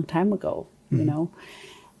that long time ago,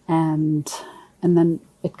 and then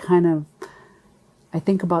it kind of, I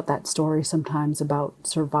think about that story sometimes about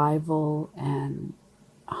survival and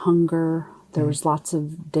hunger. There was lots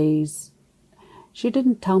of days. She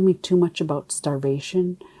didn't tell me too much about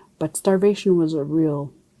starvation, but starvation was a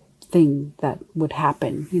real thing that would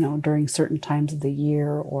happen, during certain times of the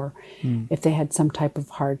year, or if they had some type of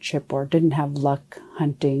hardship or didn't have luck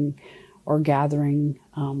hunting or gathering.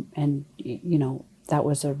 And, that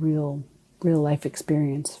was a real life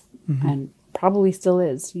experience, and probably still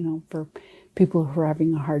is, for people who are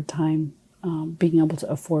having a hard time being able to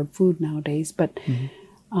afford food nowadays. But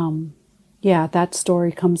yeah, that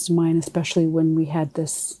story comes to mind, especially when we had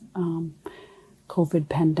this COVID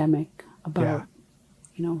pandemic about,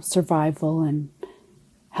 survival and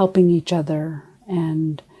helping each other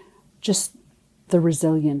and just the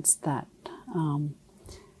resilience that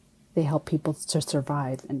they help people to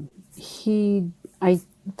survive. And I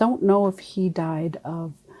don't know if he died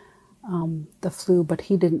of the flu, but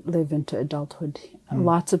he didn't live into adulthood.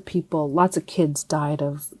 Lots of kids died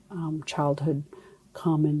of childhood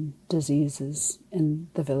common diseases in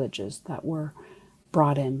the villages that were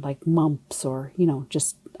brought in, like mumps or,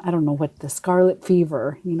 just, I don't know what, the scarlet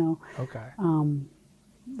fever, Okay.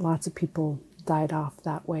 Lots of people died off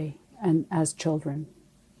that way and as children.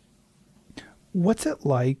 What's it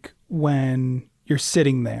like when you're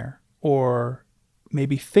sitting there, or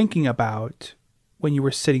maybe thinking about when you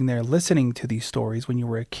were sitting there listening to these stories when you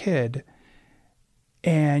were a kid,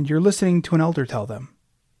 and you're listening to an elder tell them?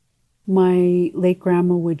 My late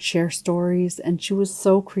grandma would share stories, and she was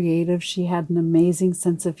so creative. She had an amazing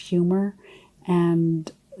sense of humor.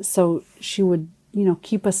 And so she would,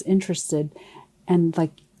 keep us interested. And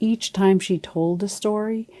like each time she told a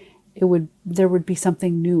story, there would be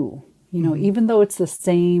something new. Even though it's the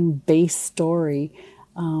same base story,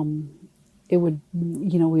 it would,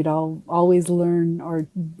 we'd always learn or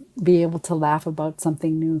be able to laugh about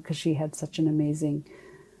something new because she had such an amazing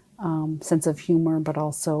sense of humor, but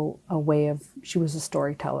also she was a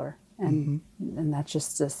storyteller. And that's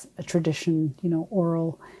just a tradition,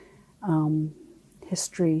 oral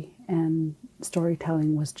history and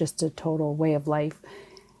storytelling was just a total way of life.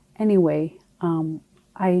 Anyway,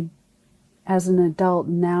 as an adult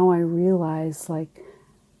now, I realize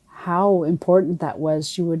how important that was.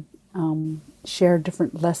 She would share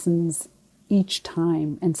different lessons each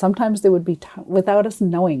time, and sometimes they would be without us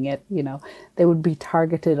knowing it. They would be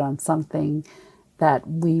targeted on something that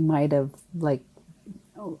we might have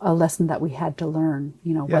a lesson that we had to learn.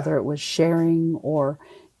 Whether it was sharing or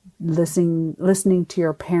listening to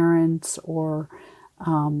your parents, or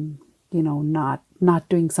not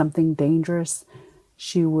doing something dangerous.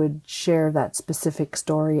 She would share that specific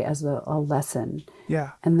story as a lesson.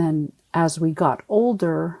 Yeah. And then as we got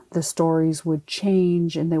older, the stories would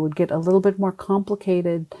change and they would get a little bit more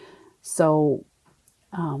complicated. So,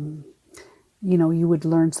 you would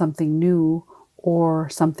learn something new or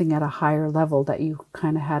something at a higher level that you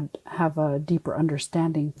kind of have a deeper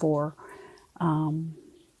understanding for.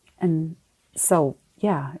 And so,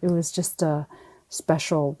 yeah, it was just a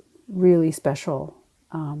special, really special,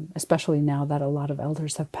 especially now that a lot of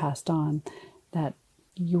elders have passed on, that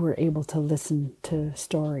you were able to listen to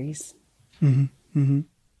stories. Mm-hmm. Mm-hmm.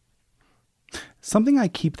 Something I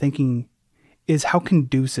keep thinking is how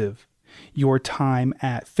conducive your time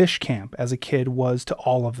at Fish Camp as a kid was to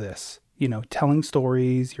all of this. Telling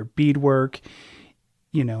stories, your beadwork,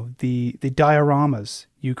 the dioramas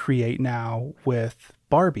you create now with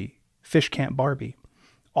Barbie, Fish Camp Barbie,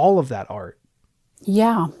 all of that art.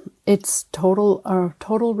 Yeah, it's a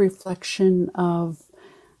total reflection of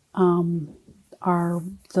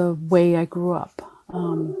the way I grew up.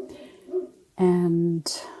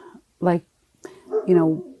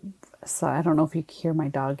 So I don't know if you can hear my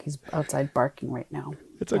dog. He's outside barking right now.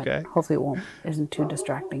 It's okay. Hopefully isn't too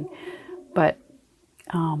distracting. But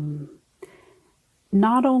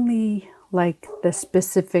not only the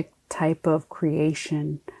specific type of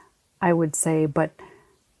creation, I would say, but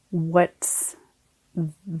what's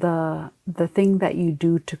the thing that you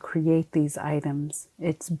do to create these items.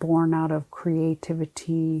 It's born out of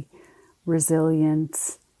creativity,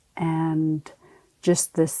 resilience, and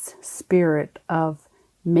just this spirit of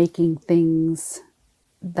making things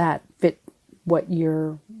that fit what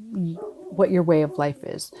your way of life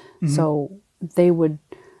is. Mm-hmm. So they would,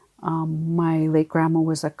 my late grandma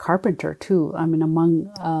was a carpenter too.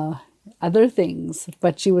 Among other things,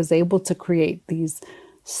 but she was able to create these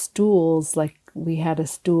stools. We had a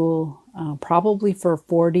stool probably for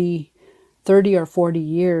 30 or 40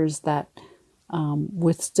 years that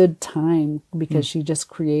withstood time because she just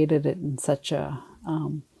created it in such a,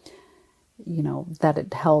 that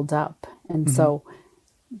it held up. And so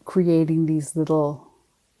creating these little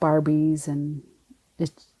Barbies, and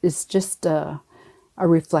it's just a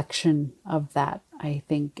reflection of that, I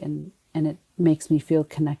think. And it makes me feel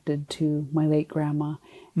connected to my late grandma.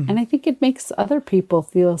 Mm-hmm. And I think it makes other people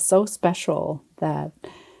feel so special that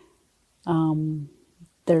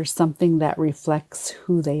there's something that reflects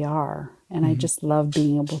who they are. And I just love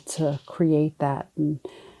being able to create that and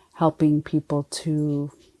helping people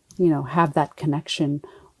to, have that connection,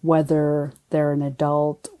 whether they're an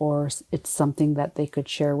adult or it's something that they could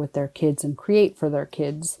share with their kids and create for their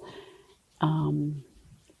kids.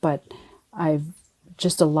 But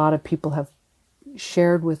a lot of people have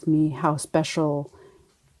shared with me how special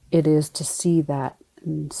it is to see that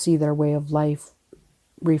and see their way of life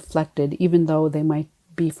reflected, even though they might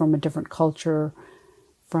be from a different culture,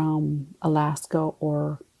 from Alaska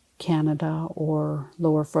or Canada or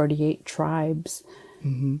lower 48 tribes.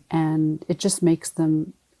 Mm-hmm. And it just makes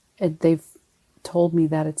them, they've told me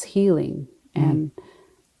that it's healing. And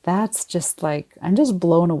that's just I'm just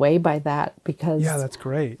blown away by that, because yeah, that's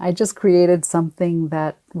great. I just created something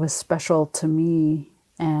that was special to me,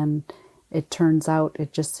 and it turns out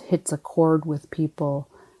it just hits a chord with people,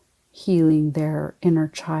 healing their inner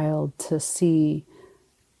child to see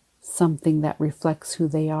something that reflects who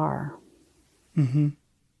they are. Mm-hmm.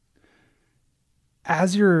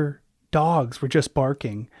 As your dogs were just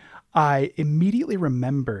barking, I immediately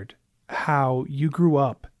remembered how you grew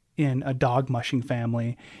up in a dog mushing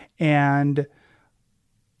family. And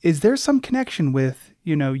is there some connection with,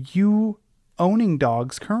 you owning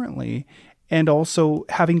dogs currently and also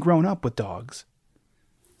having grown up with dogs?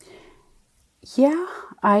 Yeah,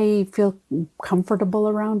 I feel comfortable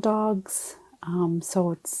around dogs.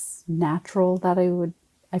 So it's natural that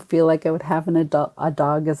I feel like I would have a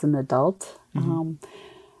dog as an adult.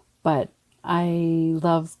 But I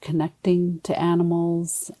love connecting to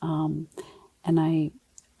animals. And I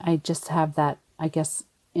just have that, I guess,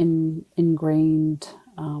 ingrained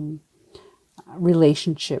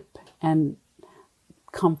relationship and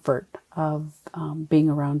comfort of being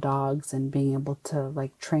around dogs and being able to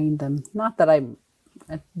like train them. Not that I'm,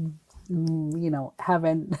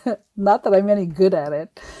 haven't, not that I'm any good at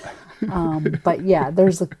it. But yeah,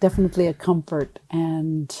 there's definitely a comfort,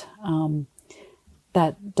 and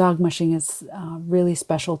that dog mushing is really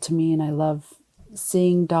special to me. And I love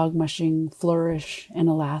seeing dog mushing flourish in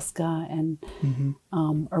Alaska and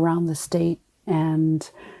around the state. And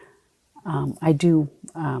I do,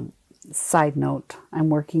 side note, I'm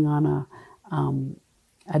working on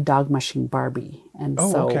a dog mushing Barbie. And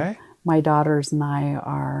so my daughters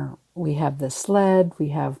and we have the sled,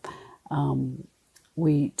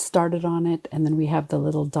 we started on it, and then we have the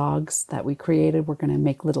little dogs that we created. We're going to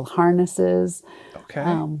make little harnesses.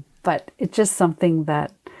 But it's just something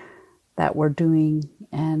that we're doing,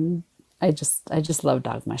 and I just love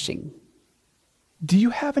dog mushing. Do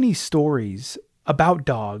you have any stories about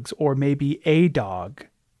dogs, or maybe a dog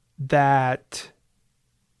that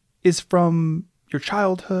is from your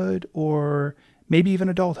childhood or maybe even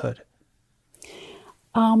adulthood?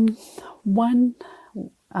 One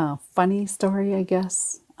funny story, I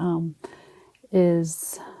guess,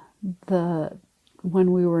 is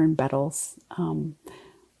when we were in Bettles,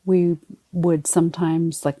 we would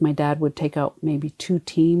sometimes, like my dad would take out maybe 2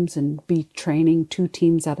 teams and be training 2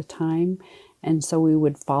 teams at a time. And so we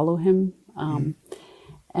would follow him.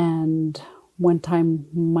 And one time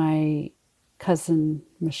my cousin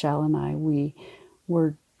Michelle and I, we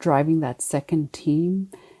were driving that second team,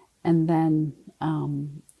 and then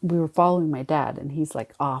we were following my dad, and he's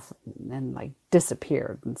like off and like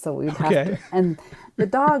disappeared. And so we'd have to, and the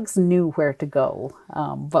dogs knew where to go.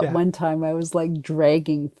 But one time I was like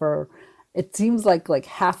dragging for, it seems like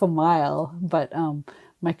half a mile, but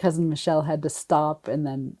my cousin Michelle had to stop, and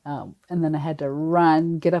then I had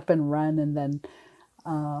to get up and run, and then,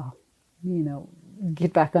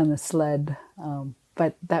 get back on the sled.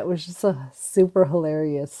 But that was just a super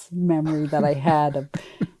hilarious memory that I had of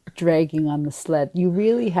dragging on the sled. You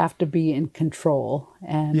really have to be in control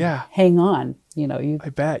and hang on. I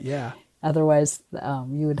bet, yeah. Otherwise,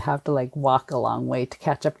 you would have to like walk a long way to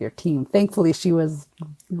catch up your team. Thankfully, she was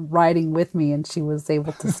riding with me, and she was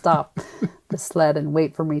able to stop the sled and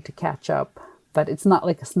wait for me to catch up. But it's not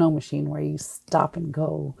like a snow machine where you stop and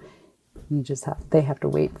go. They have to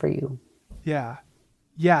wait for you. Yeah.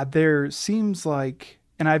 Yeah, there seems like,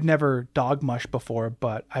 and I've never dog mushed before,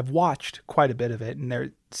 but I've watched quite a bit of it, and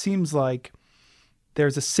there seems like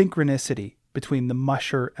there's a synchronicity between the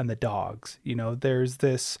musher and the dogs. There's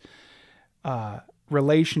this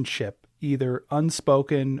relationship, either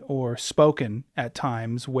unspoken or spoken at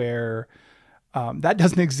times, where that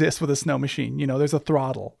doesn't exist with a snow machine. There's a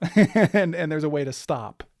throttle and there's a way to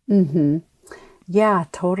stop. Mm-hmm. Yeah,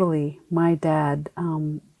 totally. My dad,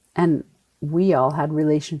 and we all had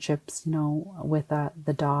relationships, with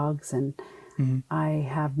the dogs, and I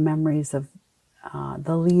have memories of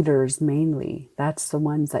the leaders mainly. That's the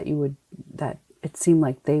ones that it seemed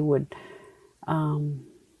like they would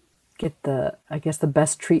get the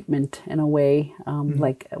best treatment in a way.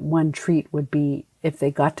 Like one treat would be if they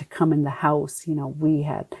got to come in the house.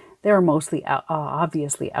 They were mostly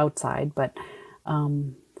obviously outside, but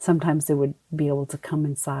sometimes they would be able to come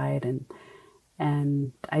inside, and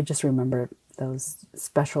I just remember those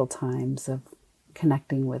special times of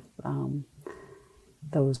connecting with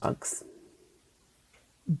those dogs.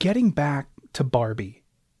 Getting back to Barbie,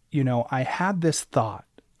 I had this thought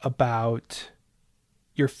about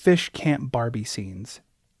your Fish Camp Barbie scenes,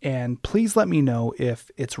 and please let me know if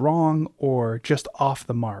it's wrong or just off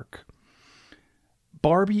the mark.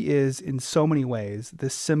 Barbie is, in so many ways,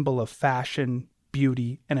 this symbol of fashion,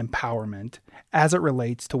 beauty, and empowerment as it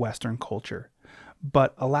relates to Western culture.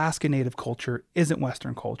 But Alaska Native culture isn't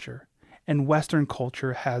Western culture, and Western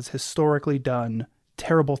culture has historically done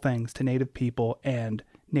terrible things to Native people and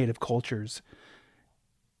Native cultures.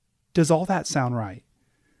 Does all that sound right?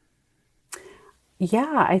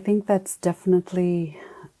 Yeah, I think that's definitely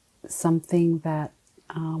something that,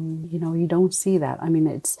 you don't see that. I mean,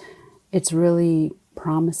 it's really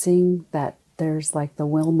promising that there's like the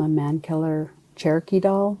Wilma Mankiller Cherokee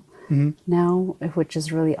doll now, which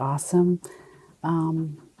is really awesome.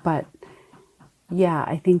 But yeah,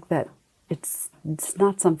 I think that it's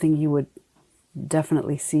not something you would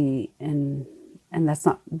definitely see, and that's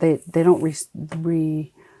not, they don't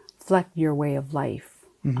reflect your way of life.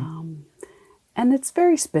 and it's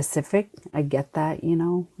very specific. I get that,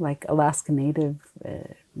 like Alaska Native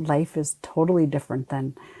life is totally different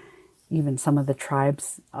than even some of the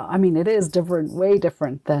tribes. I mean, it is different, way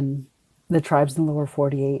different than the tribes in the lower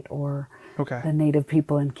 48 or the Native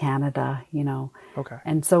people in Canada, Okay.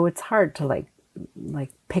 And so it's hard to like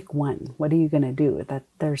pick one. What are you going to do? That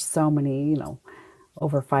there's so many,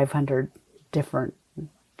 over 500 different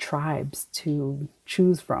tribes to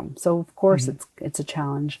choose from. So of course it's a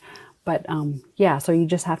challenge, but so you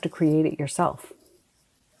just have to create it yourself.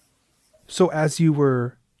 So as you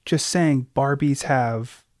were just saying, Barbies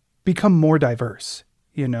have become more diverse.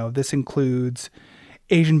 This includes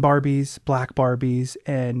Asian Barbies, Black Barbies,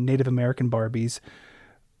 and Native American Barbies.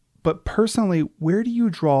 But personally, where do you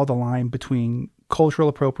draw the line between cultural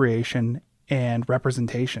appropriation and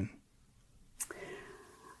representation?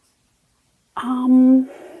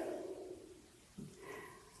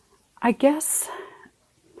 I guess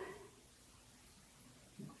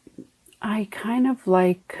I kind of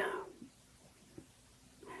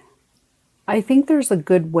I think there's a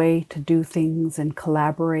good way to do things and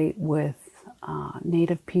collaborate with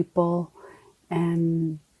Native people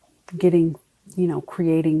and getting,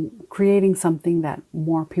 creating something that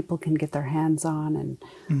more people can get their hands on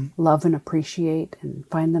and love and appreciate and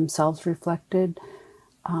find themselves reflected.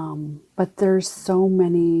 But there's so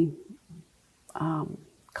many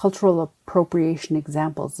cultural appropriation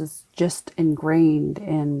examples. It's just ingrained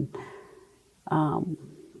in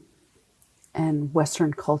and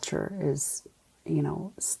Western culture is,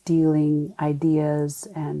 stealing ideas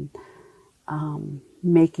and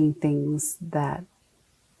making things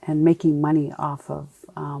and making money off of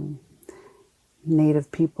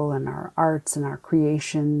Native people and our arts and our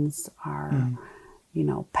creations, our,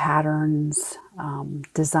 patterns,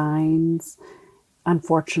 designs.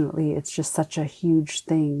 Unfortunately, it's just such a huge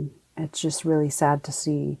thing. It's just really sad to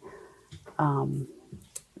see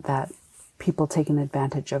that people taking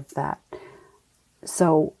advantage of that.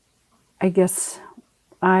 So I guess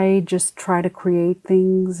I just try to create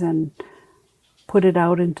things and put it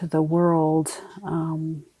out into the world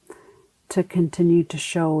to continue to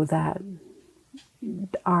show that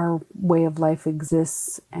our way of life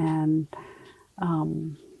exists, and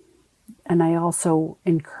I also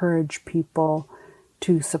encourage people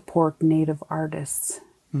to support Native artists.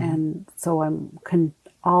 And so I'm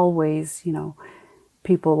always,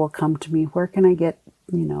 people will come to me, where can I get,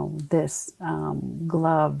 this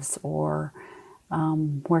gloves, or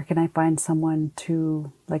where can I find someone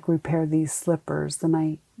to repair these slippers?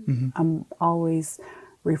 Then I'm always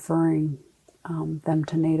referring them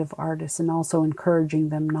to Native artists, and also encouraging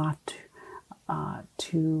them not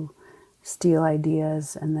to steal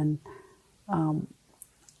ideas. And then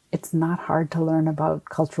it's not hard to learn about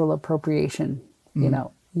cultural appropriation.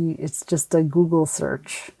 It's just a Google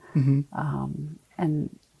search,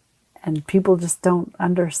 and people just don't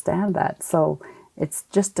understand that. So it's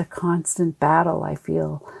just a constant battle, I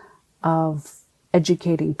feel, of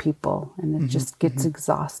educating people, and it just gets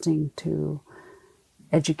exhausting to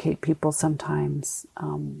educate people sometimes.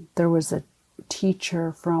 There was a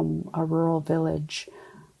teacher from a rural village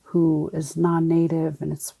who is non-native,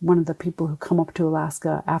 and it's one of the people who come up to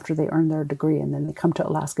Alaska after they earn their degree, and then they come to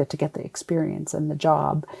Alaska to get the experience and the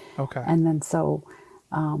job. Okay. And then so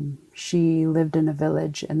she lived in a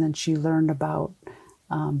village, and then she learned about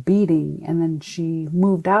beading, and then she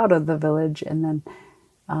moved out of the village, and then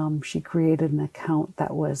she created an account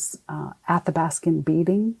that was Athabascan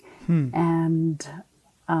beading, and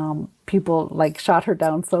people shot her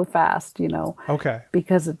down so fast,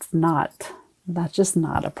 because that's just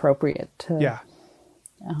not appropriate to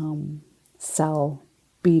sell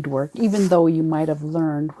beadwork, even though you might have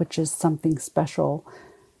learned, which is something special,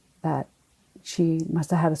 that she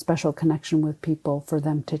must have had a special connection with people for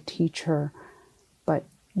them to teach her. But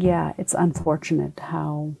yeah, it's unfortunate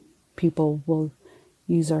how people will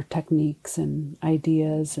use our techniques and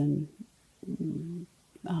ideas and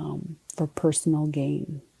for personal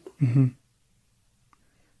gain.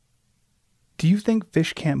 Do you think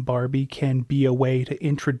Fish Camp Barbie can be a way to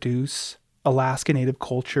introduce Alaska Native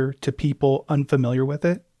culture to people unfamiliar with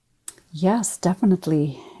it? Yes,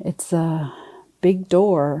 definitely. It's a big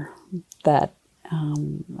door that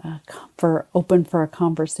open for a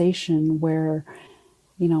conversation where,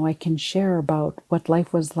 I can share about what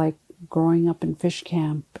life was like growing up in fish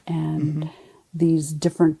camp, and these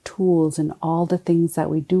different tools and all the things that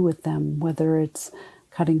we do with them, whether it's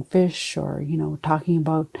cutting fish or, talking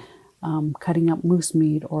about cutting up moose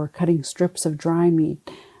meat or cutting strips of dry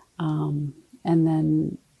meat. And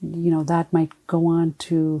then, that might go on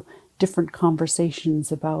to different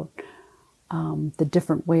conversations about the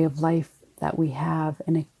different way of life that we have,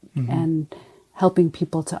 and helping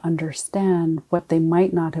people to understand what they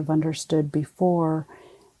might not have understood before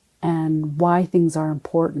and why things are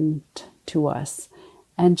important to us.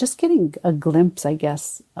 And just getting a glimpse, I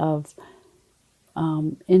guess, of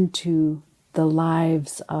into the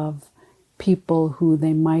lives of people who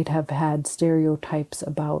they might have had stereotypes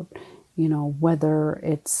about, whether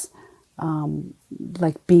it's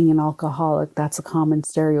like being an alcoholic, that's a common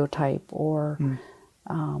stereotype, or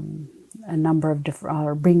a number of different,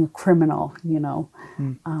 or being a criminal,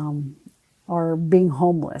 or being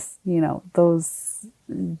homeless, those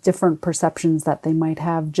different perceptions that they might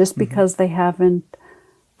have just because they haven't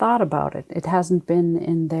thought about it. It hasn't been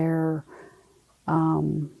in their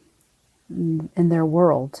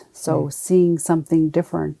world. So seeing something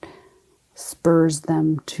different spurs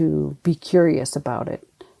them to be curious about it.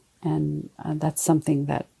 And that's something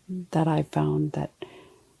that I found that,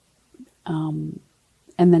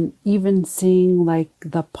 and then even seeing like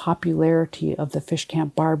the popularity of the Fish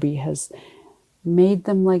Camp Barbie has made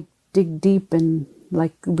them like dig deep and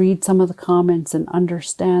like read some of the comments and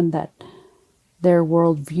understand that their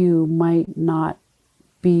worldview might not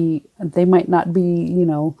be,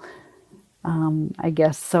 I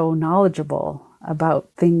guess, so knowledgeable about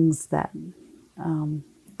things that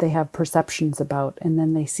they have perceptions about, and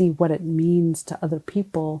then they see what it means to other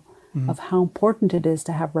people of how important it is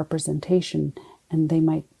to have representation, and they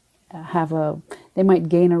might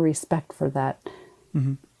gain a respect for that,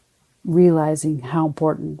 realizing how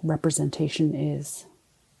important representation is.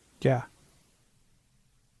 Yeah.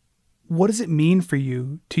 What does it mean for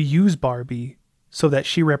you to use Barbie so that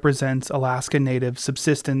she represents Alaska Native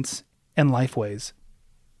subsistence and lifeways?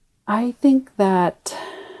 I think that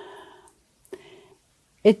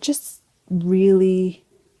it just really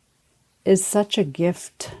is such a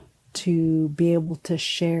gift to be able to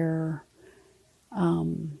share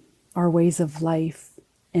our ways of life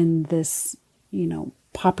in this,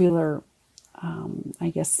 popular, I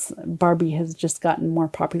guess Barbie has just gotten more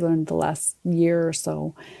popular in the last year or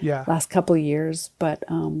so, last couple of years. But,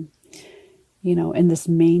 in this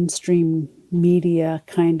mainstream media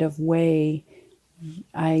kind of way,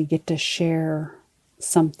 I get to share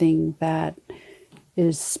something that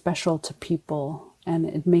is special to people, and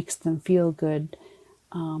it makes them feel good,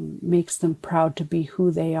 makes them proud to be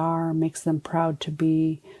who they are, makes them proud to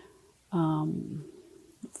be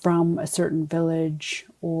from a certain village,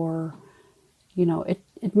 or,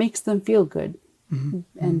 it makes them feel good.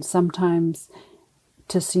 And sometimes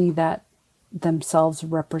to see that themselves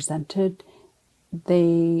represented,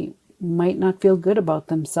 they might not feel good about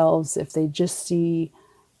themselves if they just see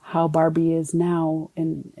how Barbie is now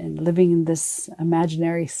and living in this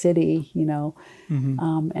imaginary city,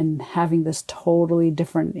 and having this totally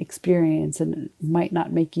different experience, and it might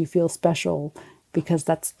not make you feel special because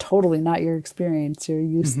that's totally not your experience. You're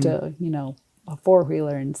used to, a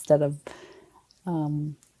four-wheeler instead of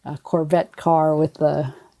a Corvette car with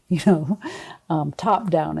the, top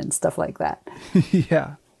down and stuff like that.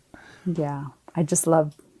 Yeah. Yeah. I just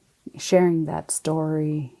love sharing that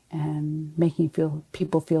story and making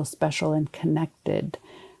people feel special and connected,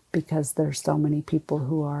 because there's so many people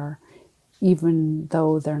who are, even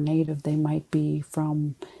though they're Native, they might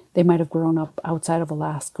have grown up outside of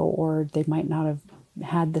Alaska, or they might not have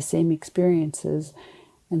had the same experiences.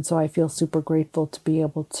 And so I feel super grateful to be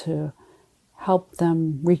able to help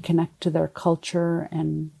them reconnect to their culture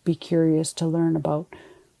and be curious to learn about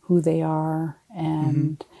who they are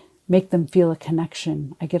and make them feel a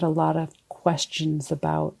connection. I get a lot of questions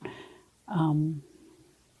about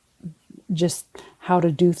just how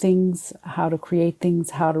to do things, how to create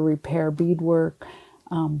things, how to repair beadwork.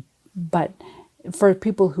 But for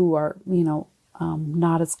people who are,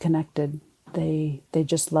 not as connected, they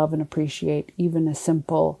just love and appreciate even a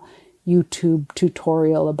simple YouTube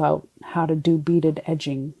tutorial about how to do beaded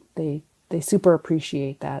edging. They super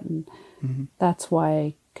appreciate that. And that's why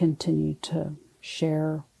I continue to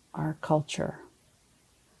share our culture.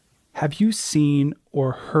 Have you seen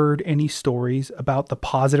or heard any stories about the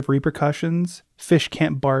positive repercussions Fish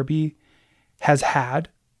Camp Barbie has had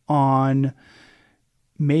on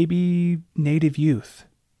maybe Native youth?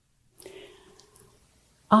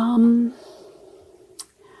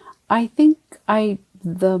 I think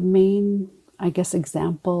the main,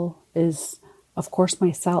 example is, of course,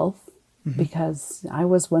 myself, because I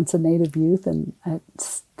was once a Native youth, and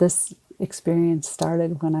this experience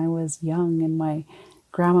started when I was young, and my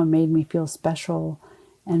grandma made me feel special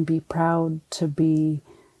and be proud to be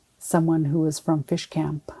someone who was from Fish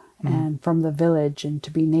Camp and from the village, and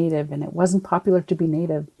to be Native. And it wasn't popular to be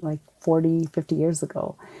Native like 40, 50 years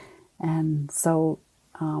ago. And so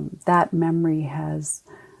that memory has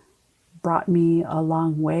brought me a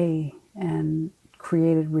long way and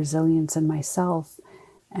created resilience in myself,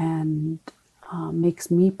 and makes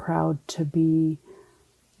me proud to be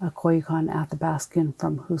a Koyukuk Athabascan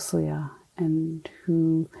from Huslia, and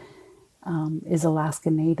who is Alaska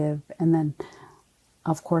Native. And then,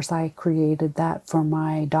 of course, I created that for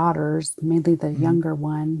my daughters, mainly the younger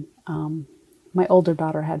one. My older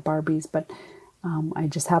daughter had Barbies, but I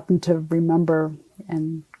just happened to remember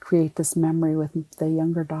and create this memory with the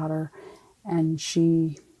younger daughter, and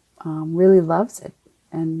she really loves it.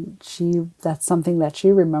 And that's something that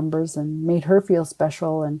she remembers and made her feel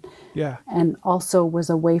special, and also was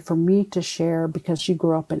a way for me to share, because she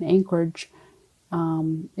grew up in Anchorage.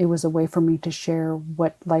 It was a way for me to share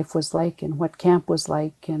what life was like and what camp was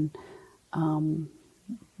like, and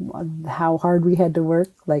how hard we had to work.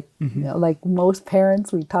 Like, like most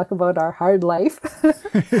parents, we talk about our hard life.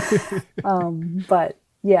 But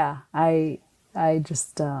yeah, I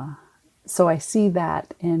just, so I see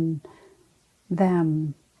that in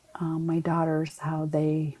them, my daughters, how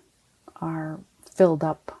they are filled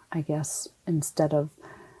up, I guess, instead of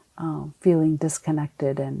feeling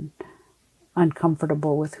disconnected and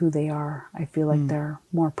uncomfortable with who they are. I feel like they're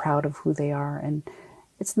more proud of who they are. And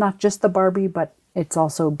it's not just the Barbie, but it's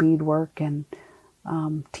also beadwork, and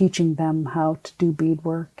teaching them how to do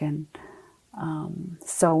beadwork, and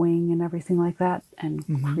sewing and everything like that, and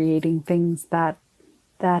creating things that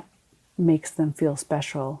makes them feel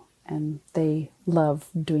special. And they love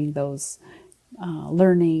doing those,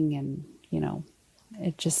 learning, and,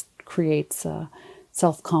 it just creates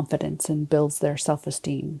self-confidence and builds their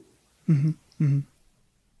self-esteem.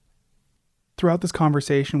 Throughout this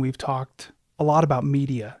conversation, we've talked a lot about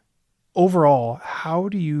media. Overall, how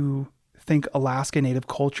do you think Alaska Native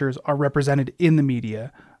cultures are represented in the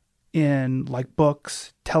media, in like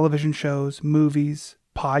books, television shows, movies,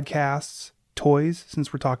 podcasts, toys,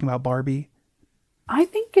 since we're talking about Barbie? I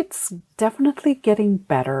think it's definitely getting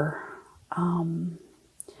better.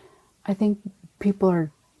 I think people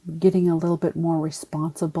are getting a little bit more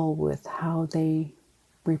responsible with how they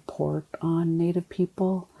report on Native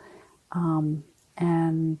people.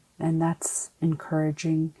 And that's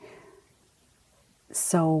encouraging.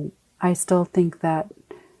 So I still think that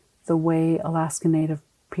the way Alaska Native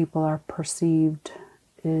people are perceived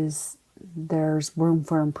is there's room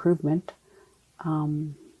for improvement.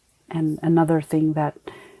 And another thing that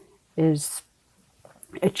is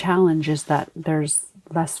a challenge is that there's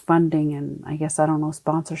less funding and, I guess,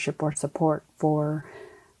 sponsorship or support for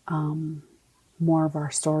more of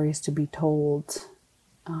our stories to be told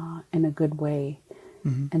in a good way.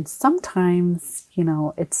 And sometimes,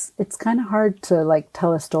 it's kind of hard to like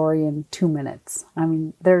tell a story in 2 minutes. I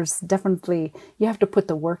mean, there's definitely, you have to put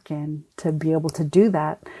the work in to be able to do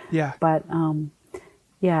that. Yeah. But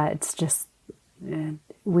it's just,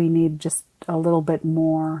 we need just a little bit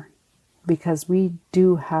more, because we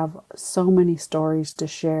do have so many stories to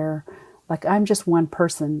share. Like, I'm just one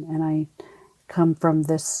person, and I come from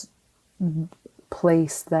this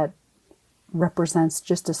place that represents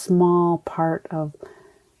just a small part of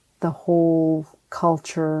the whole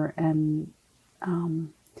culture and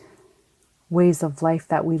ways of life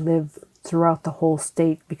that we live throughout the whole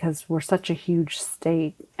state, because we're such a huge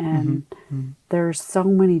state, and there's so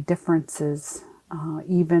many differences,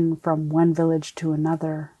 even from one village to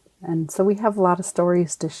another. And so we have a lot of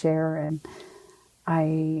stories to share, and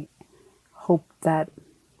I hope that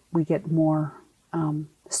we get more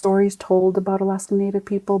stories told about Alaska Native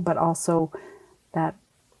people, but also that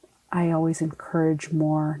I always encourage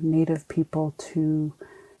more Native people to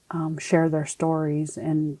share their stories.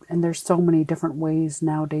 And there's so many different ways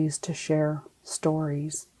nowadays to share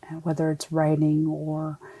stories, whether it's writing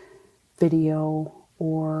or video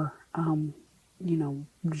or,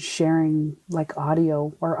 sharing like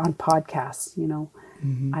audio or on podcasts.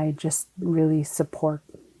 I just really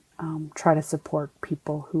try to support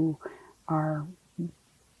people who are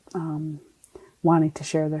wanting to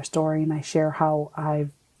share their story, and I share how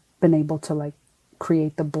I've been able to like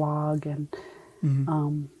create the blog and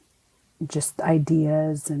just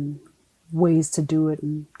ideas and ways to do it,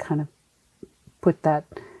 and kind of put that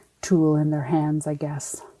tool in their hands, I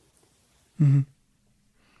guess.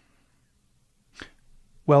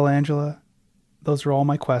 Well, Angela, those are all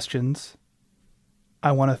my questions.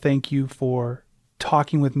 I want to thank you for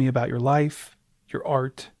talking with me about your life, your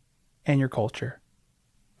art, and your culture.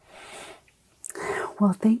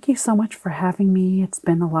 Well, thank you so much for having me. It's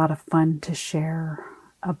been a lot of fun to share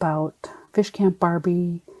about Fish Camp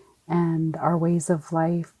Barbie and our ways of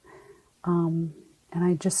life. And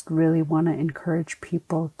I just really want to encourage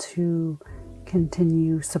people to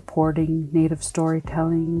continue supporting Native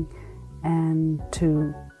storytelling and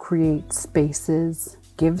to create spaces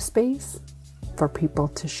give space for people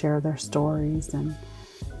to share their stories, and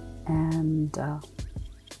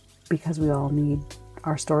because we all need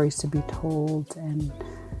our stories to be told and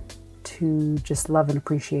to just love and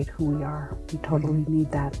appreciate who we are. We totally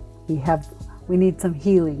need that. We need some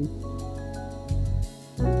healing.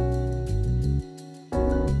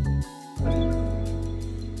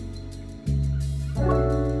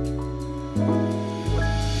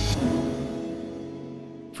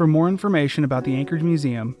 For more information about the Anchorage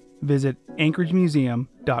Museum, visit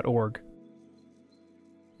anchoragemuseum.org.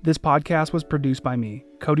 This podcast was produced by me,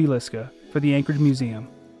 Cody Liska, for the Anchorage Museum,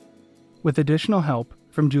 with additional help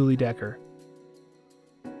from Julie Decker.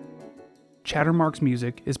 Chattermark's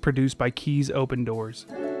music is produced by Keys Open Doors.